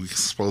 hey, we're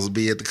supposed to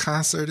be at the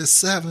concert at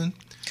 7,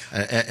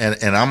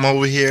 and I'm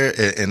over here,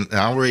 and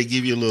I already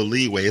give you a little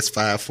leeway. It's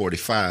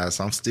 5:45,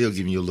 so I'm still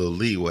giving you a little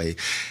leeway,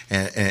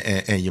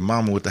 and your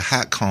mama with the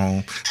hot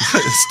comb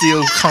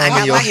still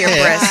combing your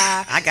hair.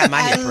 I got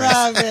my hair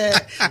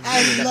pressed.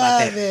 I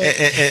love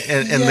it.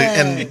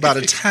 And by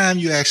the time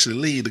you actually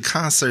leave, the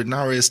concert and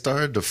already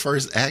started, the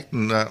first act,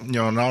 and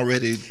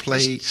already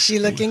played. She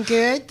looking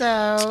good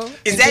though.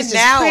 Is that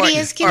now pretty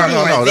as can be?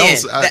 No,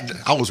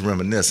 I was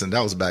reminiscing.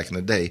 That was back in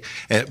the day.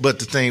 But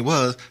the thing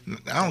was,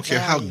 I don't care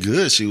how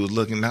good she was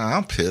looking. Now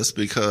I'm pissed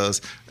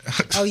because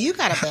you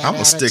got a bad I'm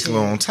a stickler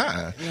on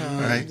time,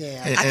 right?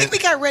 Yeah. I think we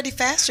got ready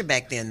faster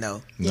back then,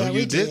 though. No,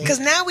 you didn't. Because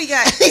now we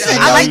got.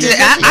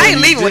 I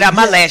ain't leaving without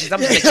my lashes. I'm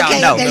gonna let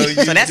y'all know.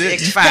 So that's the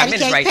extra 5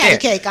 minutes right there.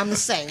 Cake, I'm the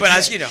same.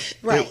 But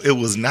it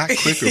was not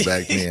quicker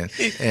back then,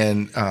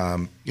 and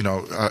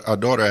our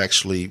daughter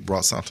actually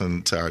brought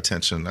something to our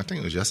attention. I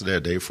think it was yesterday or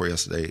the day before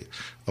yesterday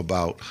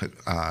about,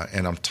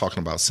 and I'm talking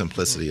about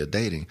simplicity of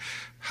dating.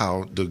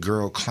 How the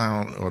girl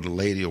clown, or the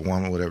lady or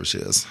woman, whatever she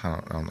is, I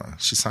don't know.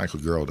 She sounds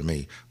like a girl to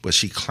me, but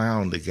she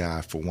clowned the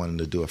guy for wanting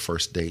to do a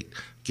first date,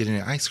 getting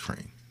an ice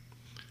cream.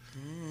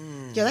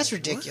 Yeah, that's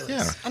ridiculous.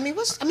 Yeah. I mean,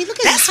 look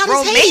at that's hot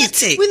romantic. As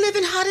Hades. We live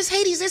in hot as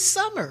Hades. It's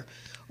summer.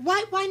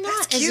 Why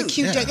not? That's as a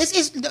cute yeah.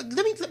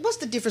 date. What's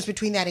the difference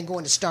between that and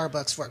going to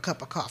Starbucks for a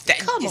cup of coffee?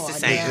 Come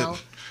on now.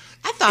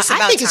 I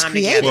think it's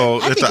creative.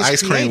 Well, if the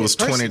ice cream was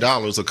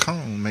 $20 a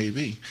cone,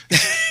 maybe.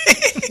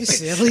 You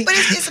silly. But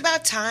it's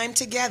about time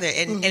together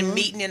and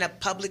meeting in a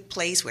public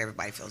place where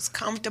everybody feels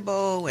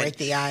comfortable. Break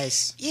the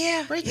ice.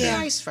 Yeah. Break the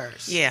ice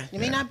first. Yeah. It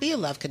may not be a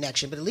love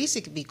connection, but at least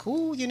it could be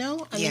cool,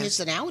 I mean, it's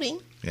an outing.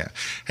 Yeah.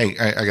 Hey,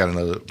 I got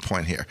another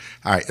point here.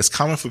 All right. It's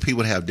common for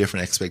people to have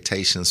different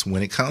expectations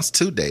when it comes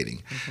to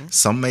dating. Mm-hmm.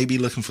 Some may be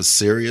looking for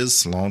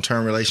serious,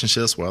 long-term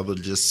relationships, while others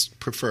just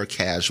prefer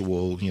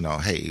casual,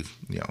 hey,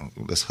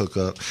 let's hook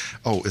up.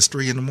 Oh, it's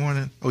 3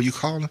 a.m. Oh, you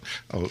calling?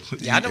 Oh,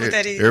 yeah, I know what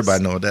that is.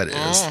 Everybody know what that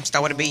is.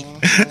 Start with a B.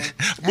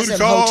 Booty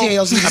call.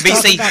 Hotels and a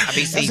BC. A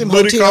BC.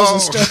 Booty call.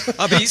 And stuff.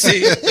 A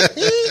BC.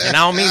 And I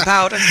don't mean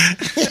powder.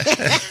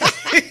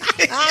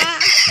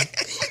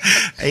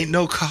 Ain't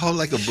no call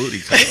like a booty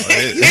call.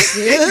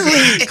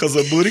 Because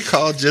a booty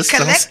call just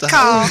Collect don't stop.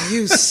 call.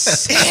 You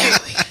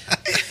silly.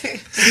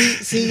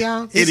 See,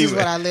 y'all? This is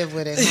what I live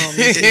with at home.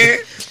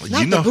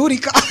 Not the booty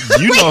call.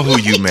 You know who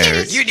you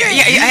married.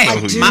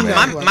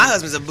 My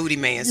husband's a booty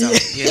man, so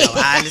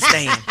I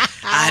understand.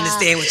 I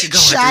understand what you're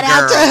going through, Shout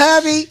out girl. to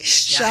hubby.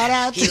 Shout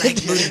out to like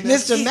booty.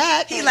 Mr.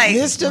 Mack. He like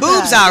Mr.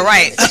 boobs, Mack. all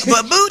right,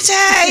 but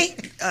booty.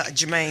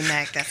 Jalene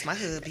Mack, that's my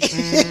hubby.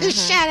 Mm-hmm.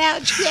 Shout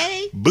out,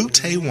 Jay.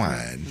 Booty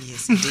wine.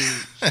 Yes,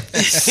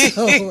 indeed.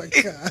 Oh my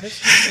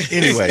gosh.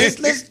 Anyway,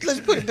 let's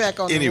put it back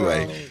on the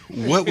road.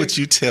 What would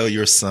you tell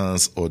your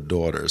sons or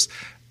daughters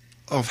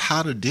of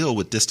how to deal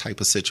with this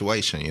type of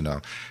situation?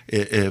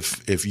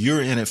 If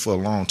you're in it for a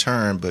long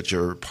term, but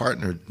your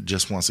partner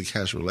just wants a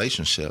casual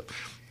relationship.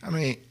 I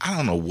mean, I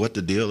don't know what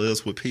the deal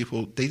is with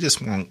people. They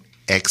just want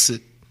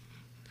exit,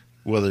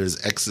 whether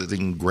it's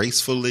exiting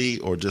gracefully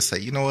or just say,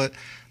 you know what,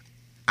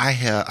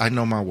 I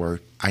know my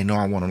worth. I know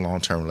I want a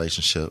long-term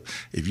relationship.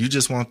 If you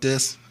just want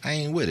this, I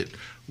ain't with it.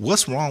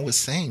 What's wrong with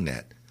saying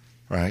that,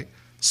 right?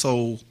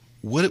 So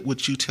what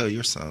would you tell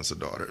your sons or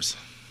daughters?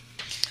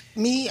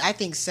 Me, I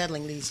think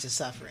settling leads to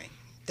suffering.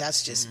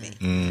 That's just me.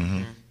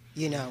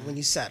 Mm-hmm. When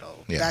you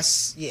settle. Yeah.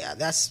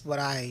 That's what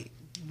I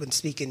when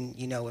speaking,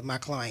 with my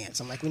clients.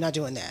 I'm like, we're not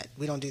doing that.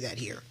 We don't do that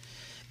here.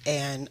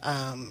 And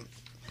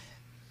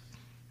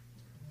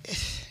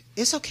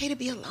it's okay to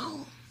be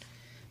alone.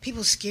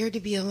 People scared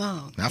to be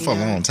alone. Not for a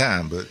long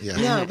time, but yeah.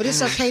 No, but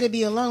it's okay to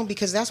be alone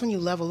because that's when you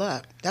level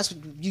up.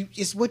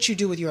 It's what you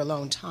do with your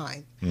alone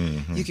time.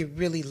 Mm-hmm. You can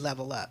really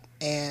level up.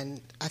 And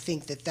I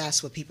think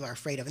that's what people are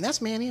afraid of. And that's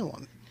man and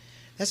woman.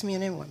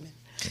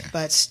 Yeah.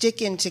 But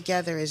sticking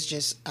together is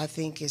just, I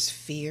think, is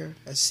fear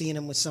of seeing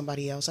them with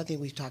somebody else. I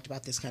think we've talked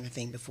about this kind of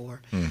thing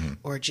before. Mm-hmm.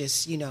 Or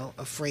just,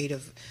 afraid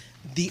of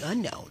the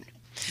unknown,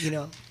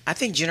 I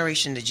think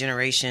generation to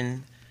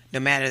generation, no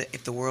matter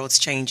if the world's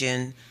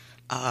changing,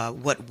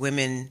 what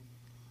women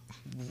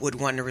would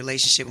want in a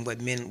relationship and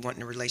what men want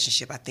in a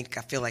relationship, I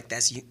feel like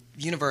that's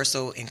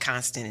universal and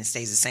constant and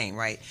stays the same,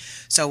 right?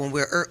 So when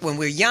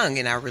we're young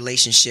in our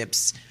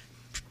relationships,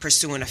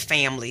 pursuing a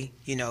family,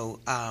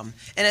 and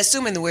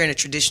assuming that we're in a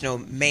traditional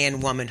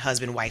man, woman,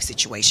 husband, wife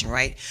situation,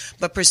 right?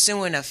 But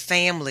pursuing a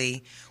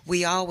family,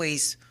 we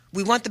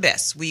want the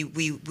best. We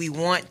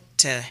want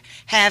to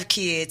have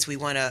kids. We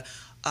want to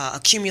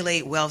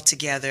accumulate wealth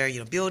together,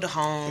 build a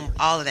home,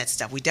 all of that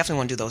stuff. We definitely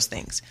want to do those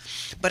things.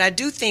 But I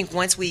do think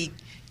once we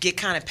get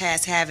kind of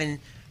past having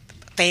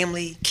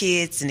family,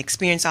 kids, and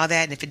experience all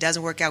that, and if it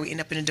doesn't work out, we end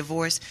up in a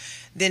divorce,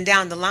 then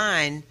down the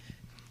line,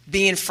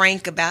 being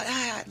frank about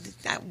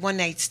one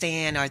night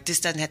stand or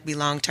this doesn't have to be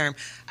long term,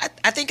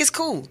 I think it's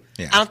cool.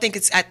 Yeah. I don't think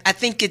it's. I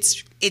think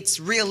it's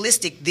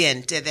realistic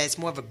then that it's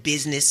more of a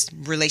business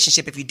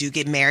relationship if you do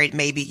get married,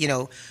 maybe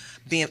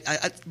being.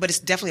 But it's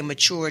definitely a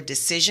mature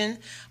decision.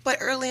 But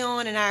early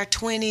on in our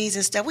 20s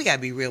and stuff, we got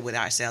to be real with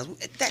ourselves.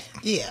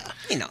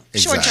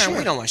 Short term.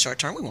 We don't want short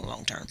term. We want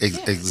long term.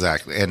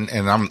 Exactly. And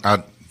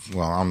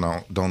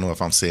don't know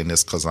if I'm saying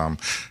this because I'm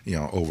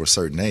over a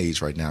certain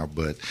age right now,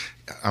 but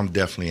I'm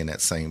definitely in that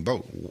same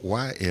boat.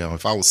 Why,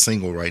 if I was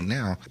single right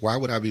now, why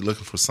would I be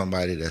looking for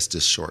somebody that's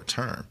just short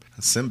term?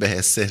 Simba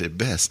has said it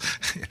best.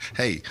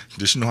 Hey,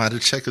 does she know how to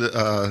check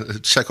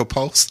a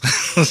pulse?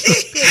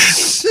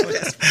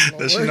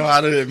 Does she know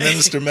how to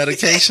administer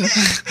medication?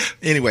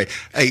 Anyway,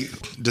 hey,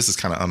 this is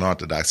kind of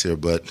unorthodox here,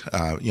 but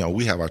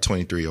we have our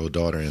 23-year-old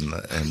daughter in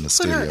the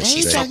studio her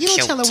age, today. you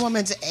don't tell a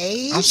woman's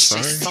age. I'm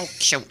sorry. She's so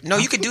cute. No,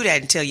 you could do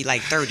that until you're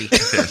like 30.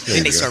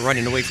 Then they start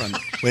running away from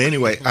it. Well,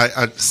 anyway,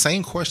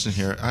 same question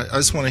here. I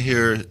just want to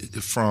hear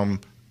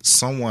from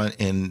someone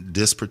in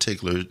this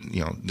particular,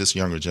 this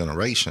younger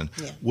generation.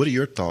 Yeah. What are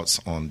your thoughts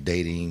on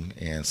dating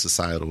and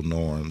societal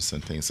norms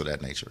and things of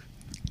that nature?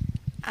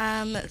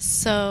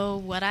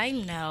 So what I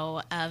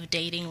know of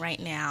dating right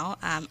now,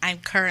 I'm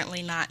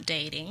currently not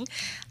dating,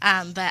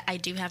 but I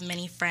do have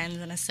many friends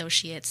and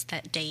associates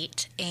that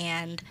date,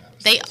 and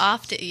they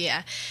often,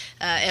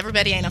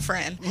 everybody ain't a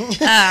friend.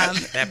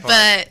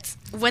 But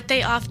what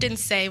they often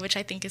say, which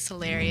I think is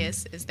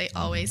hilarious, is they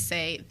always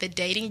say the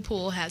dating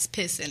pool has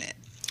piss in it.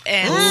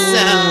 And so,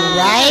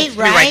 right.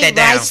 Write that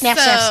down. Snap.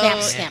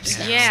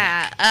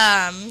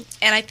 Yeah,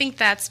 and I think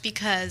that's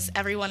because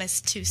everyone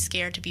is too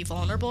scared to be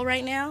vulnerable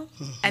right now.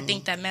 Mm-hmm. I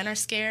think that men are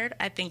scared.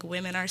 I think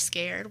women are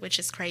scared, which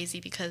is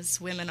crazy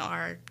because women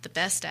are the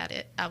best at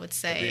it, I would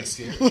say. At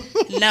being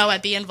scared? No,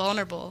 at being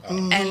vulnerable.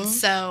 Mm-hmm. And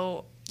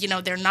so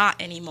they're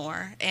not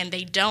anymore, and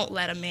they don't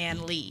let a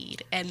man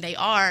lead, and they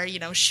are,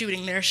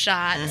 shooting their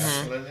shots,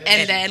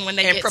 and then when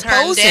they get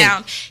turned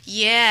down,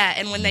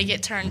 and when they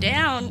get turned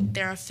down,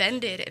 they're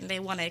offended and they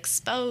want to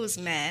expose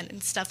men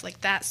and stuff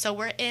like that. So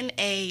we're in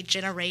a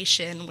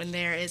generation when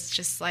there is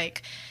just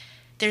like,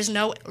 there's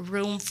no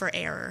room for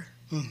error,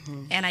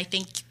 and I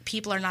think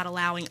people are not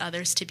allowing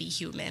others to be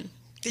human.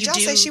 Did y'all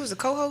say she was a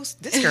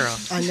co-host? This girl.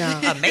 I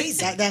know.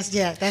 Amazing. That's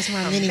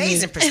my mini-me.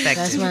 Amazing perspective.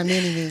 That's my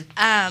mini-me.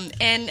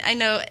 And I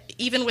know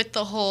even with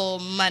the whole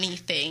money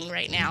thing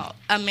right now,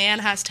 a man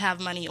has to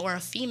have money or a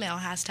female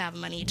has to have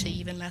money to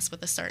even mess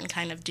with a certain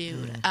kind of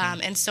dude.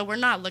 And so we're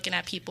not looking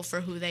at people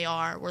for who they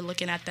are. We're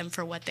looking at them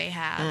for what they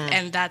have.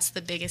 And that's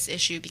the biggest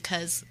issue,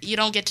 because you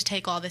don't get to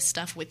take all this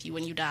stuff with you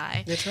when you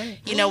die. That's right.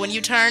 When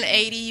you turn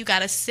 80, you got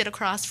to sit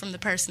across from the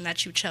person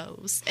that you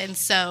chose. And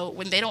so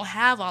when they don't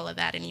have all of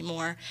that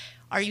anymore,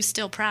 are you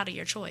still proud of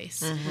your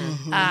choice?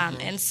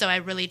 And so I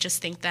really just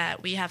think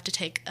that we have to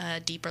take a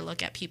deeper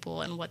look at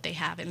people and what they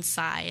have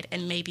inside,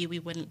 and maybe we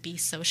wouldn't be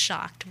so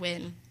shocked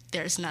when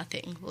there's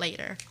nothing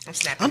later.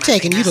 I'm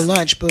taking you to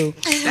lunch, boo.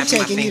 I'm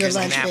taking you to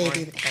lunch,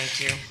 baby. Thank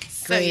you.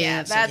 So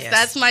yeah,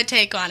 that's my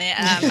take on it.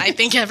 I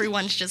think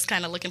everyone's just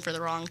kind of looking for the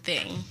wrong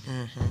thing.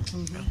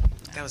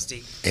 That was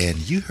deep. And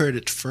you heard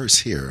it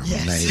first here on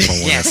Yes.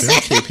 90.1 Yes.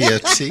 FM,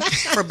 KPFT.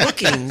 For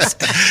bookings.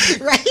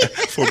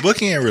 Right? For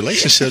booking and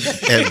relationship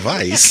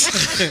advice.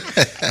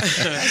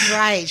 That's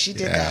right. She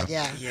did that,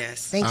 yeah.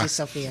 Yes. Thank you,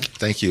 Sophia.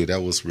 Thank you.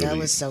 That was really, That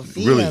was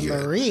Sophia really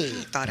good. Marie.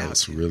 Thought That out.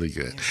 was really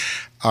good.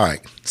 All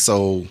right.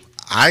 So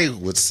I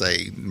would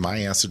say my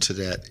answer to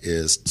that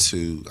is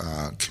to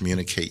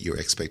communicate your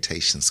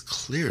expectations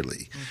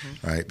clearly,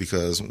 right?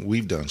 Because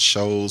we've done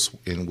shows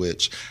in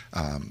which,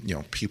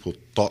 people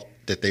thought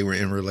that they were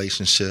in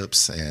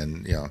relationships,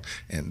 and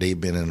and they've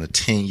been in a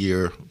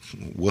 10-year.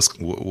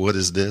 What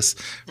is this?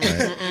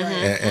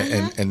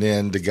 Right? And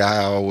then the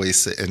guy always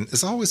say, and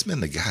it's always been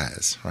the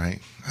guys, right?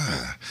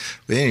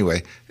 But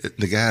anyway,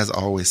 the guys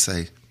always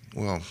say,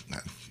 "Well,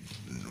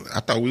 I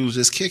thought we was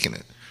just kicking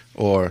it,"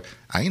 or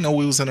 "I didn't know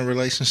we was in a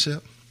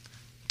relationship."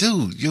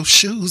 Dude, your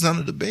shoes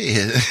under the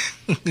bed,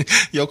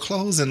 your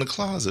clothes in the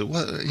closet.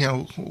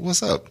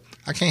 What's up?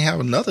 I can't have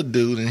another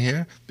dude in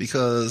here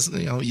because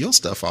your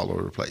stuff all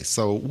over the place.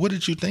 So what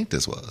did you think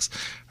this was?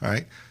 All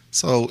right.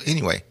 So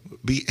anyway,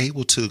 be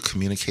able to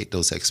communicate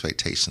those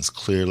expectations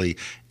clearly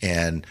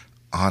and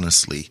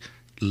honestly.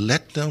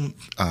 Let them,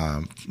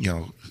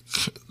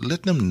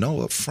 let them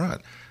know up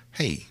front.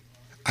 Hey,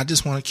 I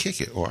just want to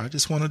kick it, or I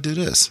just want to do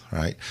this,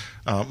 right?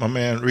 My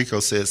man Rico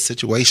said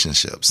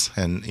situationships,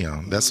 and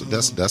that's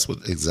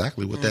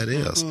exactly what that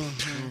is.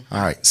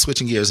 All right,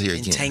 switching gears here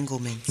again.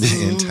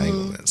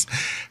 Entanglements.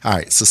 All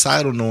right,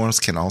 societal norms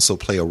can also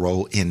play a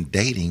role in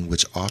dating,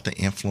 which often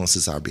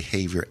influences our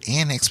behavior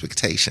and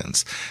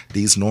expectations.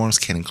 These norms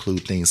can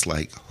include things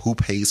like who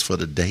pays for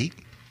the date.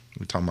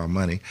 We're talking about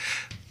money.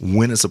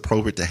 When it's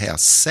appropriate to have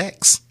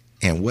sex,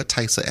 and what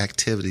types of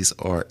activities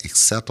are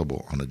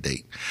acceptable on a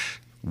date.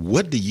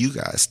 What do you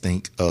guys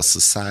think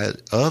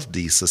of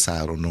these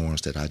societal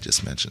norms that I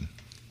just mentioned?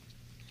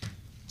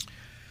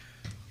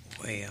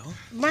 Well,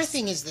 My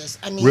thing is this.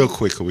 Real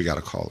quick, we got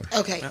a caller.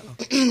 Okay.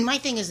 My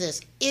thing is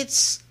this.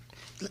 It's,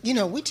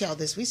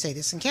 we say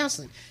this in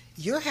counseling.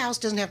 Your house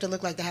doesn't have to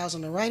look like the house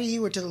on the right of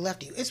you or to the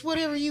left of you. It's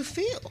whatever you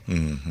feel.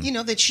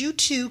 That you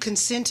two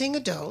consenting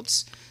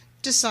adults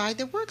decide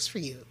that works for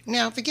you.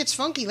 Now, if it gets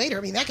funky later,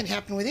 that can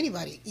happen with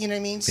anybody. You know what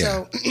I mean?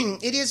 So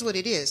it is what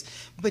it is.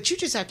 But you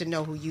just have to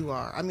know who you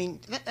are.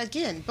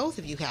 Again, both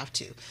of you have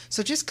to.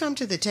 So just come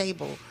to the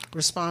table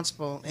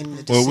responsible in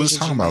the decisions. Well, we was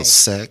talking about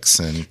sex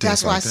and things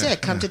that's why like I said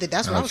that. come to the.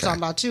 That's what I was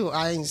talking about too.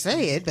 I didn't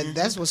say it, but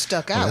that's what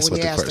stuck out that's when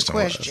what you the asked the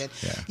question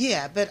question. was.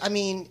 Yeah, but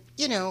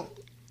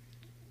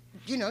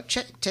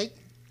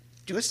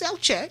do a self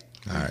check.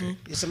 All right.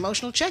 It's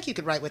emotional check you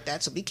could write with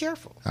that, so be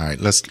careful. All right,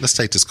 let's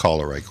take this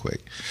caller right quick.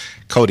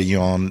 Cody,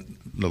 you're on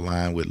the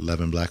line with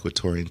Love and Black with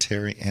Tori and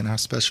Terry, and our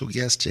special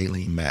guest,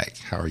 Jalene Mack.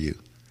 How are you?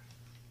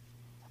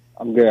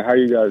 I'm good. How are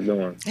you guys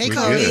doing? Hey, We're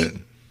Cody.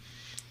 good.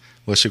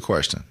 What's your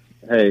question?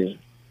 Hey.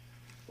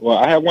 Well,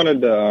 I had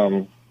wanted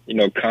to,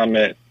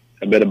 comment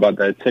a bit about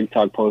that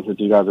TikTok post that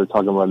you guys were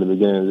talking about at the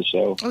beginning of the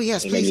show. Oh,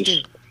 yes, please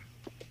do.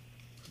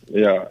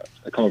 Yeah,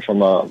 coming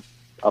from a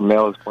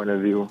male's point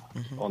of view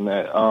on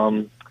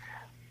that.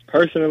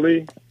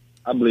 Personally,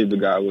 I believe the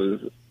guy was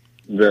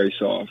very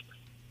soft.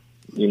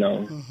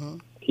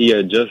 He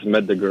had just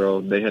met the girl.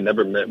 They had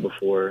never met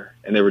before,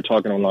 and they were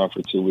talking online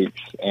for 2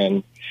 weeks.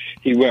 And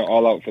he went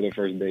all out for the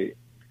first date.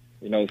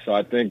 So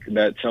I think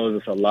that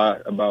tells us a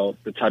lot about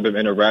the type of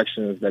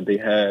interactions that they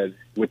had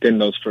within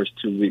those first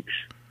 2 weeks,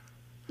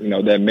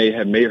 that may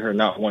have made her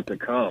not want to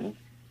come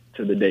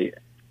to the date,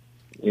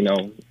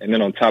 And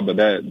then on top of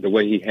that, the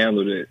way he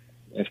handled it,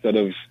 instead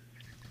of,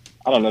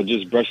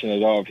 just brushing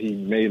it off, he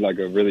made like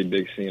a really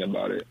big scene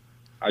about it.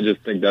 I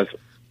just think that's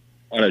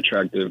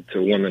unattractive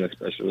to women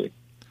especially.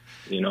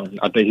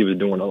 I think he was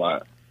doing a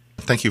lot.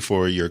 Thank you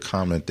for your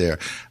comment there.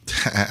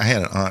 I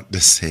had an aunt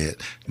that said,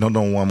 no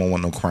woman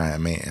want no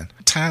crying man.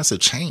 Times have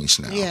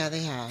changed now. Yeah,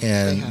 they have.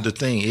 And the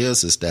thing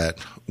is that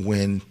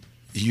when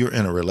you're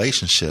in a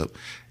relationship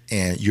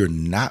and you're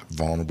not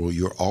vulnerable,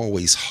 you're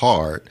always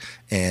hard,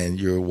 and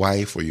your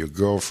wife or your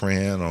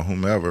girlfriend or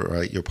whomever,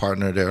 right, your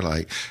partner, they're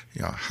like,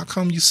 how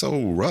come you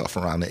so rough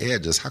around the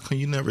edges? How come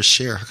you never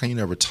share? How come you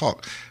never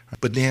talk?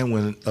 But then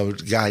when a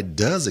guy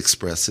does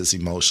express his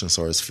emotions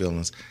or his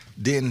feelings,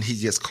 then he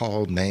gets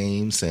called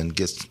names and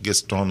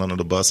gets thrown under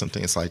the bus and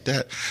things like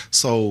that.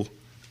 So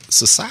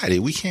society,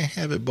 we can't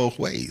have it both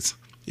ways.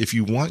 If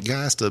you want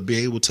guys to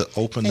be able to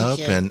open up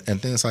and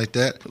things like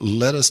that,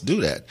 let us do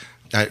that.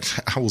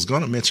 I was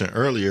going to mention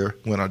earlier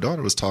when our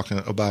daughter was talking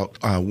about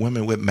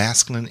women with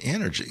masculine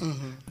energy.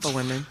 For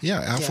women.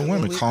 Yeah, alpha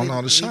women calling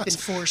all the shots.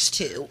 We've been forced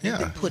to. Yeah. We've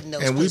been put in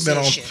those and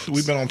positions.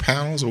 we've been on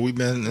panels, or we've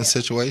been in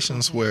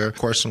situations where a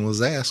question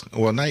was asked.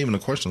 Well, not even a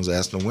question was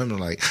asked. The women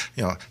were like,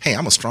 hey,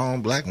 I'm a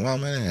strong black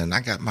woman and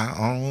I got my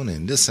own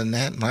and this and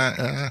that.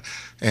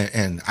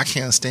 And I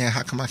can't stand,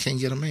 how come I can't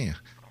get a man?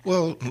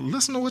 Well,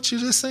 listen to what you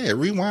just said.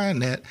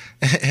 Rewind that,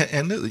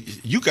 and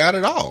you got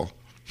it all.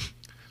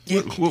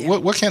 Yeah,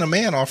 what can a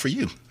man offer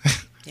you?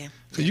 Yeah,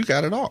 because you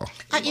got it all.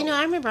 I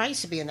remember I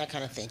used to be in that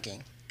kind of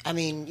thinking. I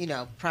mean,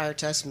 prior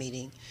to us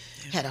meeting,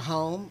 had a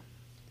home,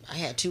 I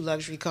had 2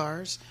 luxury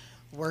cars,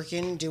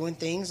 working, doing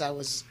things. I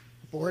was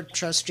board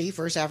trustee,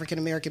 first African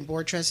American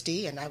board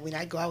trustee, and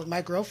I'd go out with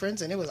my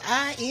girlfriends, and it was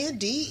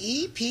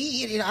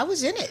INDEP. I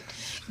was in it,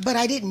 but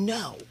I didn't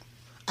know.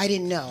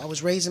 I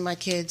was raising my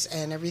kids,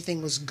 and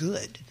everything was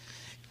good,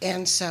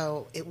 and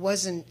so it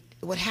wasn't.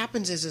 What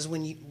happens is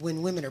when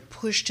women are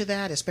pushed to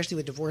that, especially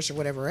with divorce or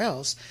whatever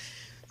else,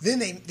 then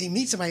they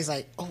meet somebody who's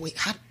like, oh wait,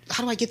 how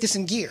do I get this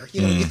in gear?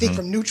 You think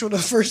from neutral to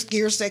first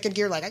gear, second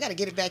gear, like I got to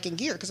get it back in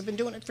gear because I've been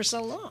doing it for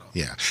so long.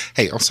 Yeah.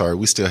 Hey, I'm sorry,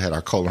 we still had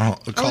our caller on.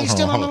 You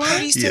still on the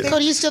line? Are you still there?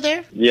 Cody, you still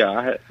there?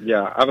 Yeah,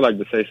 I would like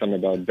to say something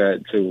about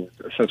that too,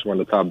 since we're on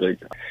the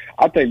topic.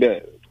 I think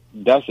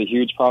that's a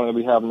huge problem that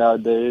we have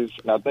nowadays,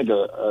 and I think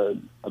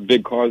a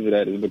big cause of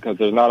that is because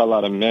there's not a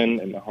lot of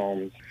men in the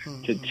homes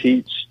to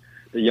teach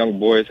the young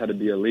boys how to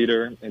be a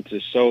leader and to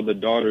show the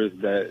daughters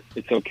that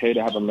it's okay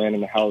to have a man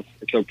in the house.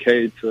 It's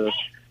okay to,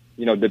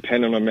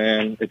 depend on a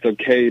man. It's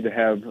okay to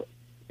have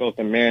both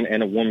a man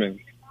and a woman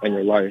in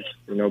your life,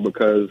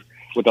 because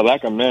with a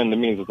lack of men, that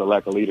means there's a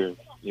lack of leaders,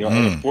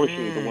 and it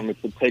forces the woman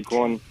to take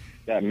on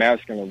that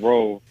masculine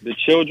role. The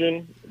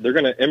children, they're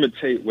going to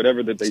imitate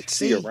whatever that they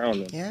see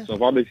around them. Yeah. So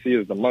if all they see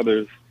is the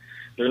mothers,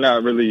 they're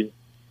not really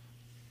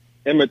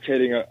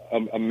imitating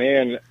a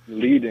man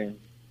leading.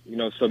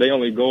 So they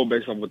only go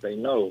based on what they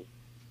know.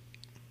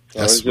 So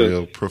that's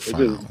real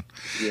profound.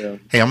 Yeah.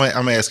 Hey, I'm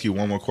gonna ask you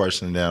one more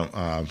question. Now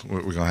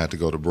we're gonna have to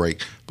go to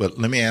break, but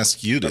let me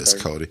ask you this,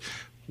 Cody.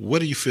 What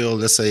do you feel?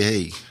 Let's say,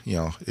 hey,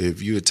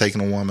 if you had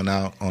taken a woman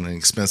out on an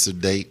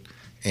expensive date,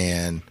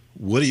 and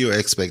what are your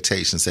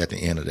expectations at the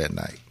end of that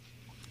night?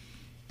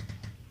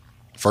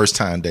 First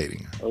time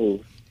dating. Oh.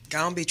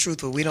 Don't be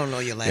truthful. We don't know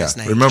your last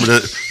name.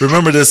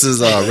 Remember this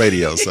is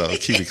radio, so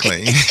keep it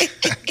clean.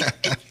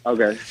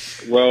 Okay.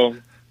 Well,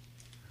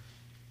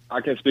 I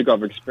can speak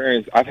off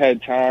experience. I've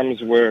had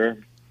times where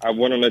I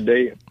went on a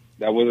date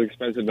that was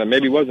expensive, that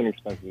maybe wasn't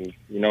expensive,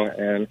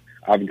 and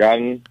I've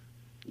gotten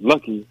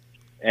lucky.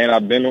 And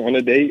I've been on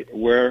a date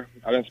where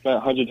I done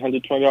spent $100,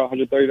 $120,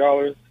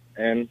 $130,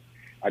 and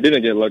I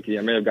didn't get lucky.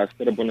 I may have got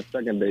stood up on the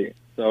second date.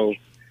 So,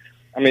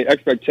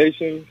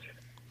 expectations,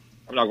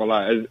 I'm not going to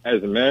lie,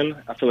 as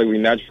men, I feel like we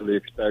naturally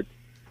expect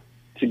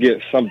to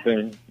get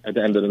something at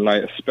the end of the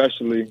night,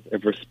 especially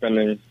if we're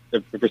spending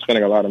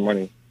a lot of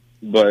money.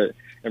 But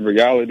in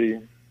reality,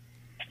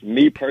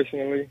 me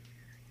personally,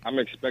 I'm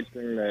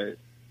expecting that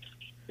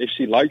if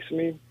she likes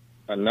me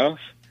enough,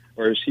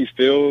 or if she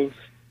feels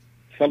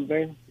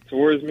something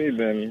towards me,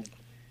 then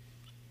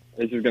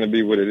it's just going to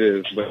be what it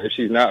is. But if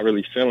she's not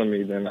really feeling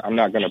me, then I'm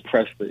not going to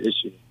press the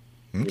issue.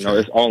 Okay.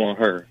 It's all on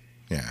her.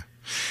 Yeah.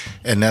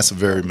 And that's a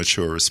very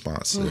mature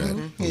response.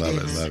 Mm-hmm.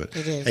 Love it.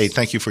 It is. Hey,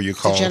 thank you for your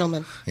call. It's a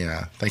gentleman.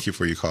 Yeah, thank you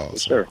for your call.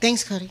 Sure.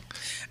 Thanks, Cody.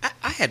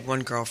 I had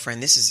one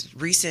girlfriend. This is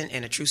recent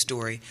and a true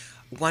story.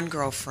 One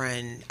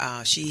girlfriend,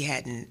 she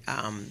hadn't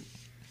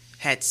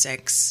had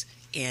sex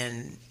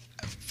in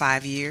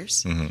 5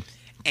 years,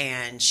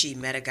 and she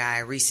met a guy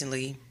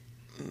recently,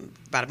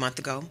 about a month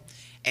ago,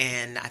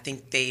 and I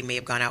think they may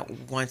have gone out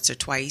once or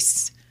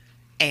twice,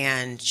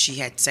 and she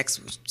had sex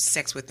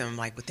with him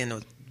like within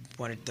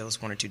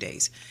those 1 or 2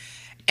 days,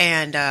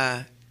 and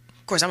of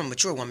course I'm a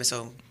mature woman,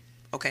 so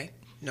okay.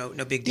 No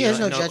big deal.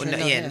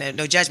 Yeah,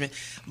 no judgment.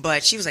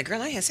 But she was like,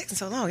 "Girl, I ain't had sex in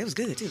so long. It was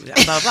good too." Blah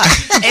blah blah.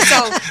 And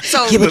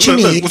so get what you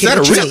need. Was that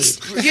a Ritz?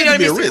 You know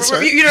what I mean? Ritz,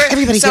 right?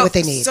 Everybody get what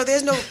they need. So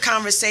there's no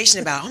conversation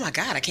about, "Oh my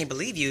God, I can't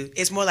believe you."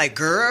 It's more like,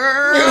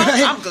 "Girl,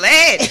 I'm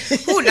glad."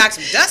 Who knocked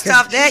some dust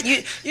off that?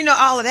 You know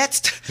all of that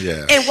stuff.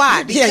 Yeah. And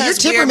why?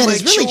 Because your temperament we're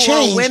has really mature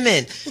changed.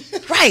 women.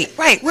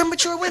 Right. We're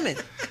mature women.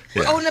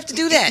 We're old enough to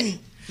do that.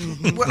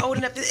 We're old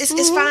enough.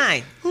 It's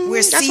fine.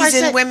 We're That's why I seasoned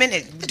said women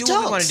and do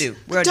what we want to do.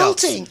 We're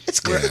adulting. adults. It's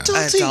called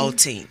adulting.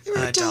 Adulting. You're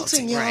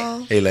adulting, y'all.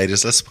 Right. Hey,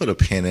 ladies, let's put a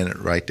pin in it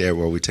right there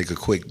where we take a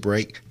quick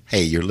break.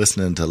 Hey, you're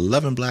listening to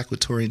Loving Black with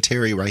Tori and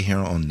Terry right here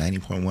on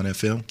 90.1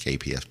 FM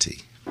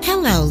KPFT.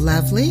 Hello,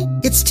 lovely.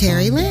 It's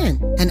Terry Lynn,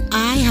 and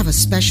I have a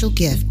special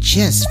gift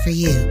just for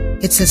you.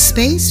 It's a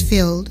space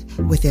filled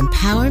with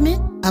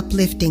empowerment,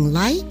 uplifting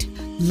light,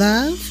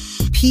 love,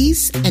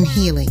 peace, and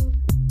healing.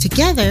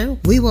 Together,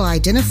 we will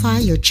identify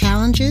your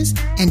challenges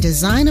and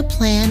design a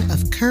plan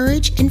of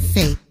courage and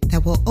faith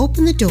that will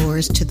open the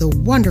doors to the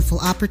wonderful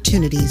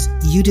opportunities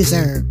you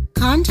deserve.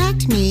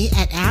 Contact me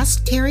at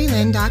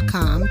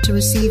AskTerryLynn.com to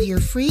receive your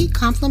free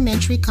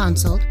complimentary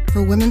consult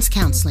for women's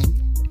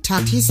counseling.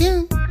 Talk to you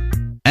soon.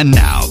 And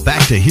now,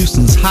 back to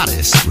Houston's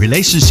hottest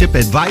relationship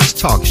advice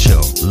talk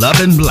show,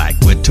 Loving Black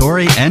with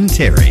Tori and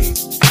Terry.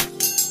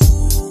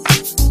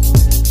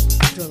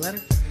 Do a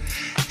letter?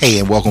 Hey,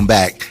 and welcome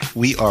back.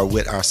 We are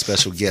with our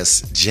special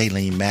guest,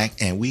 Jalene Mack,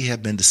 and we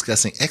have been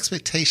discussing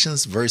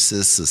expectations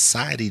versus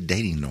society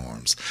dating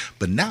norms.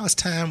 But now it's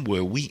time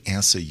where we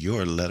answer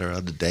your letter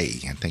of the day.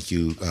 And thank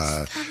you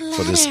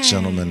for this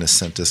gentleman that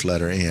sent this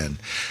letter in.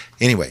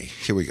 Anyway,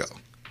 here we go.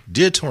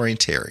 Dear Tori and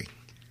Terry,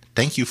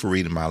 thank you for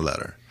reading my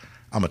letter.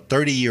 I'm a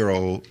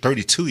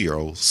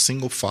 32-year-old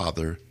single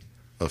father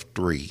of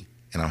 3,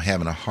 and I'm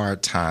having a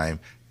hard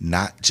time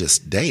not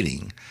just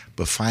dating,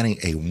 but finding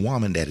a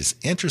woman that is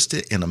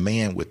interested in a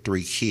man with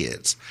 3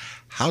 kids.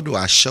 How do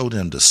I show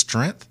them the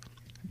strength,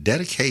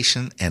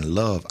 dedication, and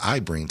love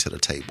I bring to the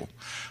table?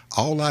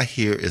 All I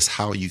hear is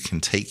how can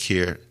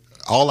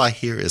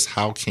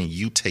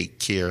you take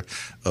care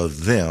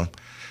of them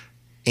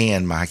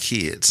and my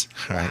kids,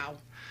 right? Wow.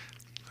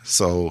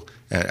 So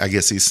I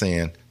guess he's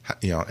saying,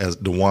 as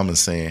the woman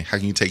saying, how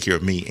can you take care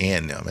of me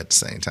and them at the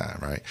same time,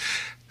 right?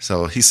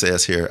 So he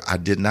says here, I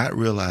did not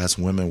realize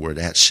women were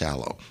that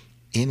shallow.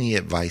 Any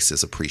advice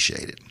is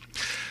appreciated.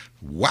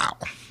 Wow.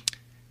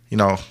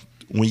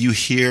 When you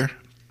hear,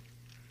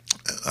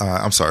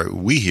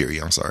 we hear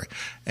you,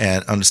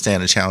 and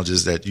understand the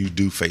challenges that you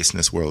do face in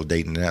this world of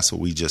dating, and that's what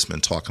we just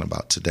been talking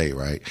about today,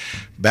 right?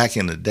 Back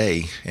in the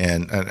day,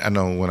 and I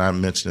know when I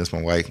mentioned this,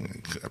 my wife,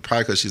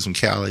 probably because she's from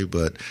Cali,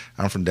 but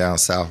I'm from down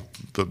south,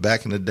 but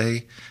back in the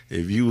day,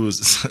 if you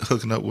was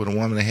hooking up with a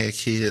woman that had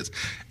kids,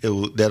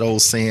 that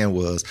old saying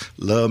was,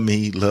 love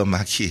me, love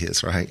my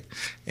kids, right?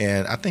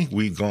 And I think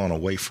we've gone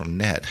away from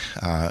that.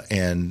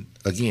 And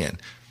again,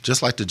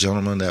 just like the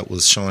gentleman that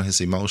was showing his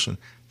emotion,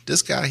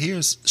 this guy here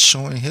is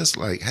showing his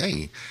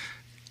hey,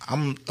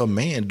 I'm a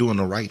man doing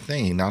the right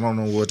thing. I don't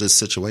know what his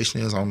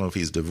situation is. I don't know if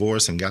he's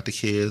divorced and got the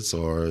kids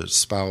or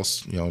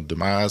spouse,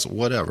 demise,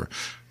 whatever,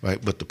 right?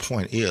 But the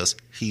point is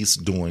he's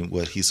doing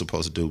what he's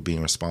supposed to do,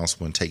 being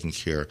responsible and taking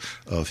care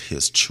of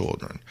his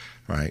children,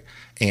 right?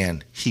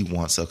 And he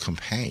wants a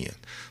companion.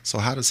 So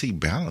how does he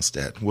balance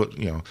that? What,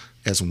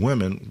 as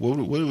women,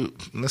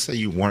 let's say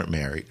you weren't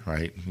married,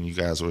 right? You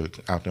guys were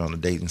out there on the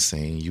dating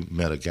scene. You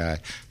met a guy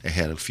that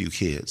had a few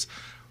kids.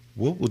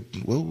 What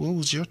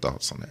was your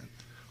thoughts on that?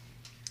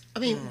 I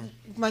mean,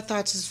 my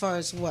thoughts as far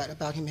as what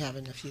about him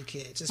having a few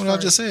kids? I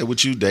just said,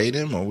 would you date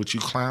him or would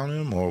you clown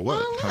him or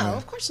what? Oh, no,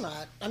 of course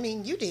not. I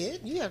mean, you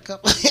did. You had a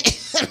couple.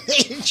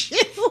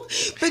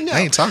 But no, I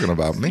ain't talking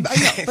about me. No,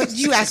 but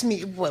you asked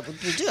me what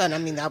would we do, and I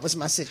mean that was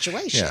my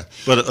situation. Yeah,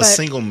 but a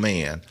single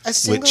man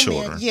with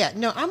children.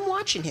 No, I'm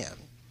watching him.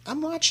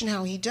 I'm watching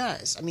how he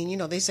does. I mean,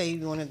 they say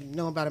you want to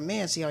know about a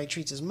man, see how he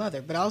treats his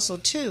mother, but also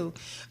too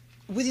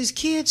with his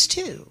kids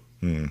too.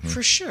 Mm-hmm.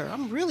 For sure.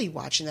 I'm really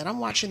watching that. I'm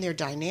watching their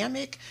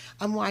dynamic.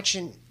 I'm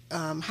watching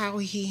how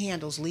he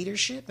handles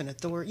leadership and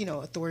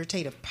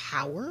authoritative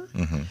power.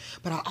 Mm-hmm.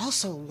 But I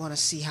also want to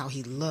see how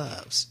he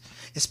loves,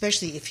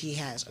 especially if he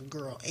has a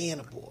girl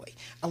and a boy.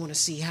 I want to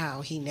see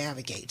how he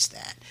navigates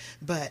that.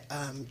 But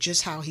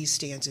just how he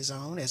stands his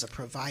own as a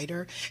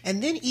provider.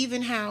 And then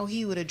even how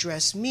he would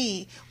address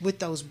me with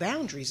those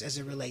boundaries as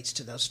it relates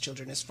to those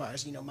children as far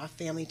as, my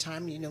family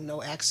time,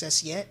 no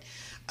access yet.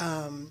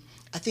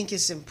 I think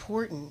it's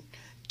important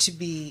to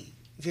be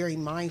very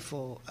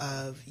mindful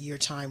of your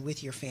time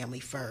with your family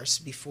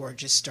first before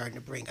just starting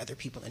to bring other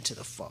people into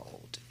the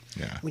fold.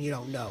 Yeah. When you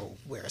don't know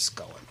where it's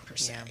going, per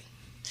se. Yeah.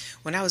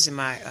 When I was in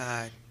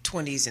my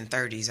 20s and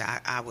 30s,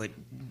 I would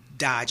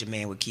dodge a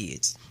man with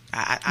kids.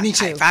 Me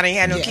too. If I didn't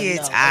have no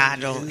kids, I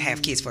don't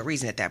have kids for a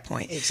reason at that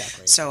point.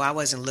 Exactly. So I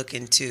wasn't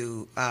looking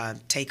to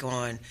take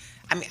on,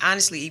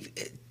 honestly,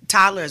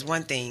 toddler is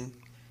one thing.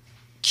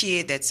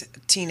 Kid that's a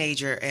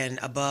teenager and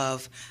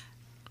above,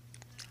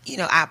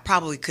 I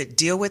probably could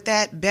deal with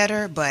that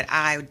better, but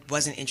I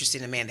wasn't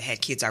interested in a man that had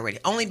kids already,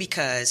 only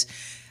because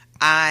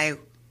I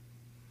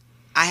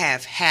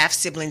have half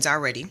siblings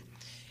already,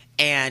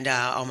 and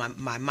on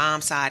my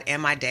mom's side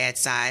and my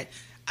dad's side,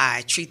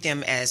 I treat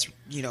them as,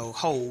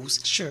 hoes.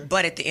 Sure.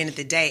 But at the end of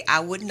the day, I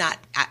would not,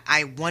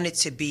 I wanted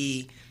to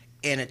be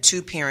in a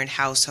 2-parent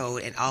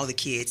household and all the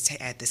kids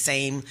had the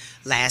same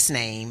last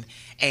name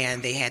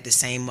and they had the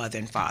same mother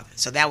and father.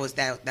 So that was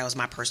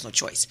my personal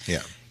choice.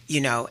 Yeah.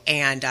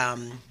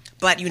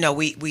 But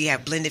we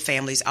have blended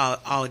families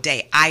all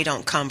day. I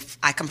come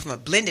from a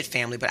blended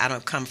family, but I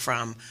don't come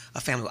from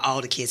a family where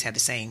all the kids have the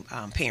same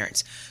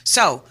parents.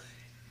 So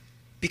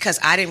because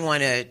I didn't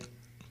want to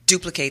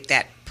duplicate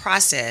that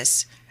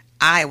process,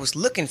 I was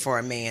looking for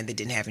a man that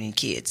didn't have any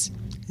kids.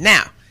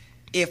 Now,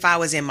 if I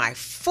was in my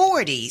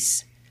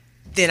 40s,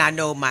 then I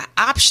know my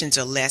options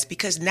are less,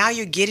 because now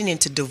you're getting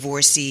into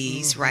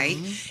divorcees, right?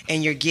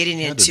 And you're getting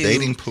into the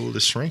dating pool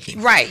is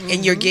shrinking, right?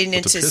 And you're getting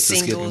into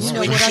singles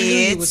with kids, I knew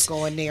you was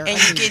going there.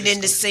 And you're getting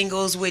into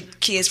singles with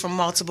kids from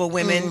multiple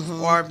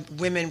women or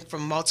women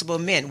from multiple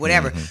men,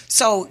 whatever.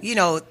 So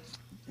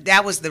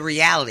that was the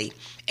reality.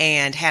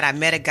 And had I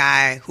met a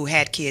guy who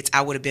had kids,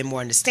 I would have been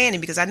more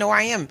understanding, because I know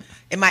I am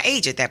in my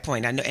age at that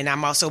point. I know, and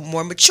I'm also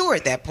more mature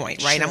at that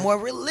point, right? Sure. I'm more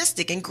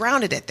realistic and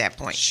grounded at that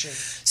point. Sure.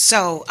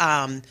 So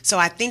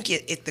I think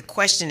the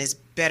question is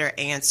better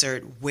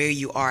answered where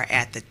you are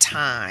at the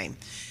time,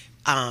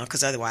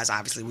 because otherwise,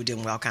 obviously, we're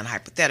dealing with all kind of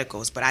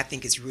hypotheticals. But I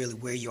think it's really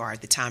where you are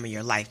at the time of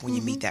your life when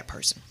you meet that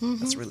person.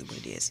 That's really what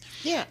it is.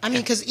 Yeah, I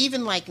mean, because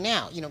even like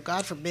now,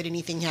 God forbid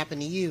anything happen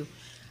to you,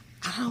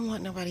 I don't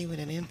want nobody with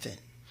an infant.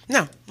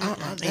 No,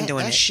 I ain't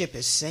doing that it. ship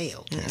has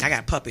sailed. I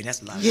got a puppy.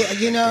 That's a lot of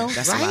Yeah, work.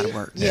 That's right? a lot of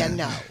work. Yeah,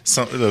 no.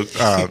 So,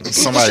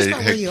 It's just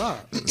not where you are.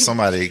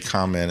 somebody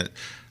commented,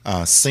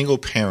 single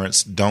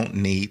parents don't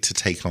need to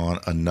take on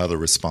another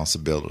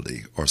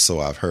responsibility, or so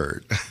I've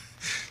heard.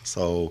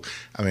 So,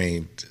 I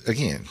mean,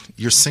 again,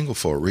 you're single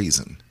for a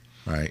reason,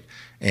 right?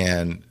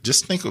 And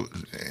just think of,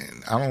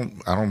 I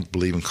don't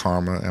believe in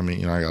karma. I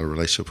mean, I got a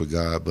relationship with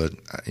God, but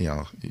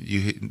you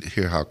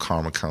hear how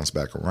karma comes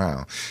back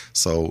around.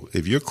 So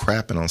if you're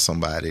crapping on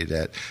somebody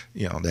that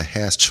that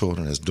has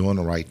children, is doing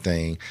the right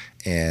thing,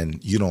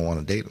 and you don't want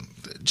to date them,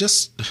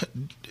 just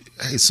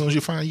hey, as soon as you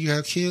find you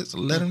have kids,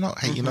 let them know.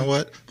 Hey, you know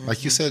what?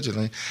 Like you said,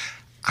 Jalene,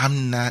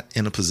 I'm not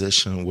in a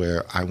position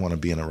where I want to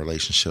be in a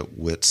relationship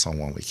with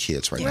someone with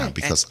kids right now,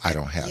 because I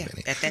don't have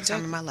any. At that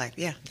time in my life,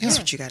 that's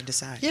what you got to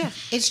decide. Yeah,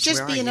 it's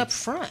just being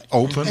upfront.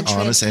 Open,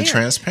 honest, and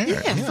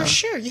transparent. Yeah, for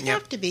sure. You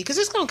have to be, because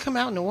it's going to come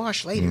out in the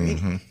wash later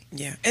anyway.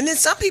 Yeah, and then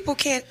some people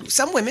can't,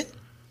 some women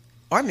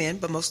or men,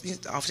 but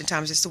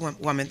oftentimes it's the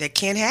woman that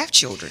can't have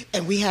children.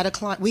 And we had a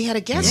client, we had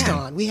a guest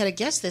on. We had a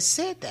guest that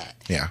said that.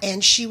 Yeah.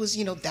 And she was,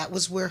 that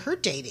was where her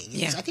dating.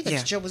 I think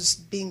that Joe was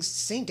dating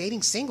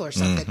single or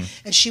something.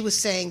 And she was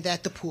saying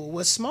that the pool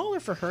was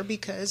smaller for her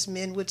because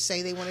men would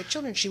say they wanted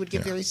children. She would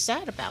get very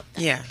sad about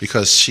that. Yeah.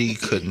 Because she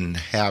couldn't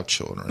have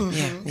children.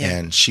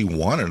 And she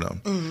wanted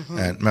them.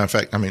 And matter of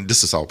fact, I mean,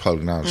 this is all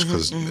public knowledge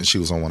because she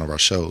was on one of our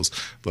shows.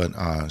 But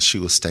she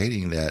was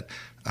stating that,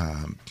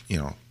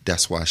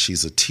 that's why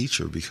she's a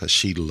teacher, because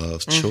she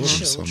loves children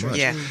so much.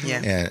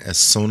 And as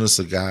soon as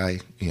the guy,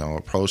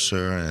 approached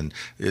her, and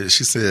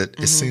she said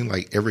it seemed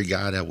like every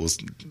guy that was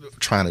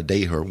trying to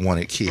date her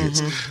wanted kids,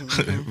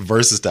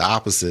 versus the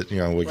opposite,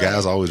 where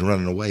guys are always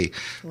running away.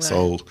 Right.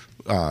 So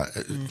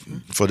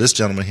for this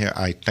gentleman here,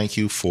 I thank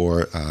you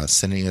for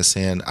sending us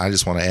in. I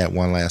just want to add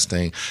one last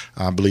thing.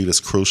 I believe it's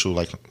crucial,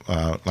 like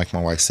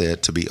my wife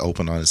said, to be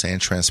open, honest,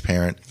 and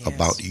transparent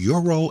about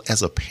your role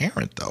as a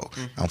parent, though.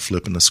 I'm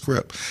flipping the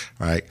script,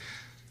 right?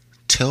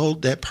 Tell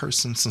that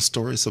person some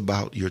stories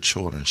about your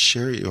children.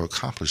 Share your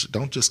accomplishments.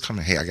 Don't just come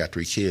in, hey, I got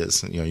 3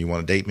 kids. You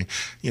want to date me?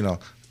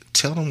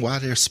 Tell them why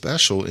they're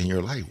special in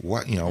your life.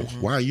 Why,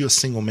 why are you a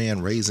single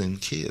man raising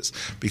kids?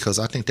 Because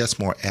I think that's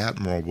more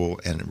admirable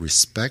and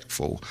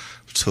respectful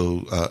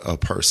to a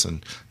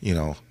person,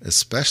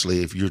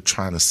 especially if you're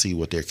trying to see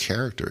what their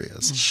character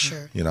is.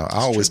 Sure. I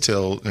always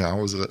tell, I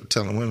was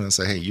telling women, I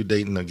say, hey, you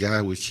dating a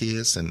guy with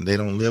kids and they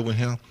don't live with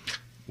him?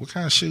 What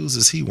kind of shoes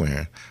is he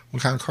wearing?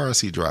 What kind of car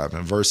is he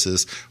driving?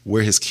 Versus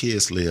where his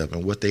kids live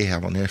and what they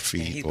have on their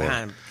feet. He's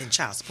behind in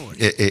child support.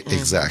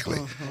 Exactly.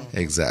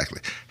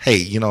 Exactly.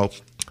 Hey,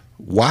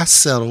 why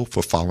settle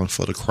for falling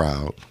for the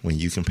crowd when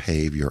you can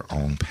pave your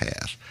own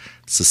path?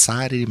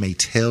 Society may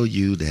tell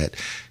you that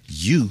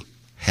you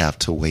have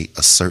to wait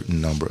a certain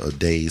number of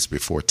days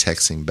before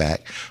texting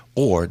back,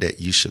 or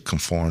that you should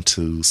conform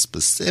to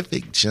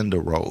specific gender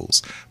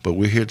roles. But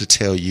we're here to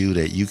tell you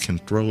that you can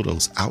throw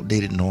those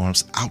outdated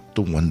norms out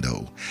the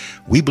window.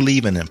 We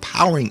believe in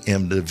empowering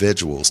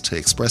individuals to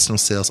express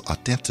themselves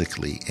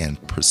authentically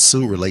and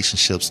pursue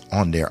relationships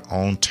on their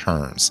own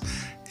terms.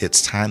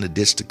 It's time to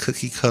ditch the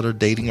cookie-cutter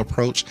dating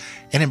approach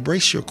and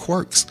embrace your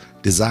quirks,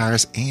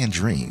 desires, and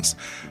dreams.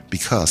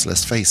 Because,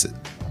 let's face it,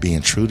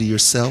 being true to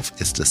yourself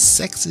is the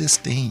sexiest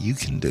thing you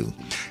can do.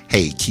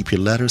 Hey, keep your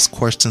letters,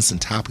 questions,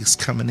 and topics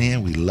coming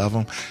in. We love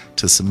them.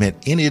 To submit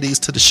any of these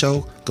to the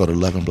show, go to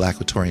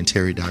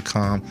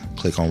lovingblackwithtoriandterry.com,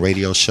 click on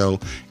radio show,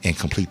 and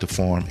complete the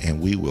form,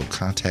 and we will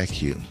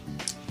contact you.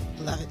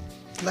 Love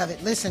it. Love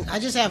it. Listen, I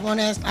just have one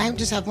last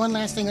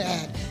thing to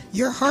add.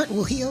 Your heart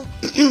will heal.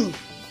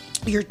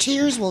 Your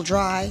tears will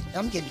dry.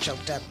 I'm getting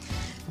choked up.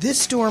 This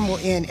storm will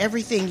end.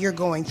 Everything you're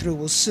going through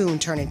will soon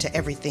turn into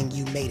everything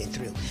you made it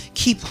through.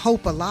 Keep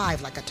hope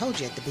alive, like I told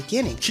you at the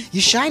beginning.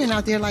 You're shining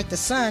out there like the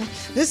sun.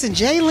 Listen,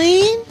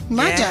 Jalene,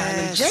 my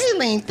darling.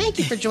 Jalene, thank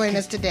you for joining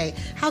us today.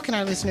 How can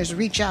our listeners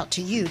reach out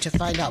to you to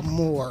find out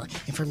more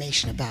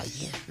information about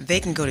you? They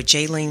can go to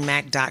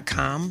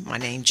JaleneMack.com. My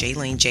name,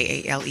 Jalene,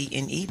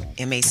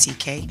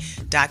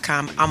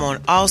 JaleneMack.com. I'm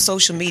on all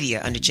social media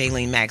under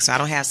Jalene Mack, so I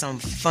don't have some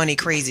funny,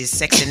 crazy,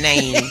 sexy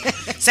name,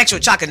 sexual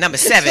chocolate number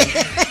 7.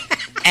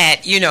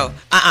 You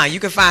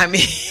can find me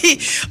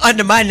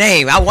under my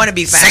name. I want to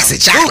be found. Sexy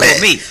chocolate.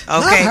 Google me,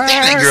 okay?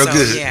 That girl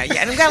good. Yeah.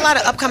 And we've got a lot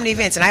of upcoming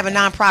events, and I have a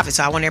nonprofit,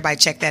 so I want everybody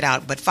to check that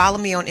out. But follow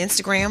me on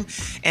Instagram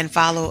and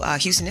follow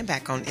Houston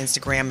Impact on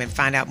Instagram and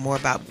find out more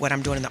about what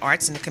I'm doing in the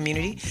arts in the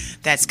community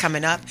that's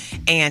coming up.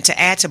 And to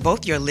add to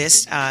both your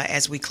lists,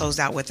 as we close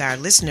out with our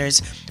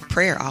listeners,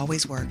 prayer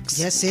always works.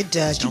 Yes, it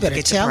does. Don't You better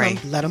forget to tell pray.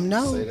 them. Let them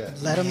know.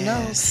 Let them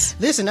know.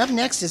 Listen, up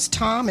next is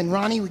Tom and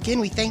Ronnie. Again,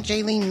 we thank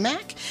Jalene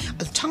Mack.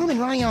 Tom and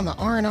Ronnie on the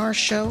R&R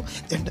show.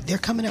 They're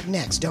coming up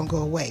next. Don't go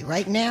away.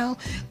 Right now,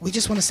 we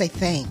just want to say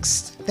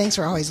thanks. Thanks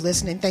for always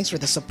listening. Thanks for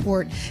the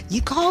support.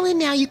 You call in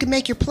now. You can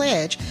make your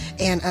pledge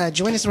and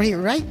join us right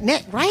here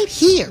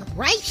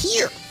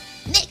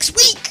next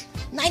week.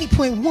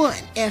 90.1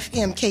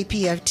 FM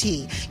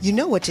KPFT. You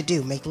know what to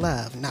do. Make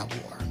love, not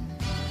war.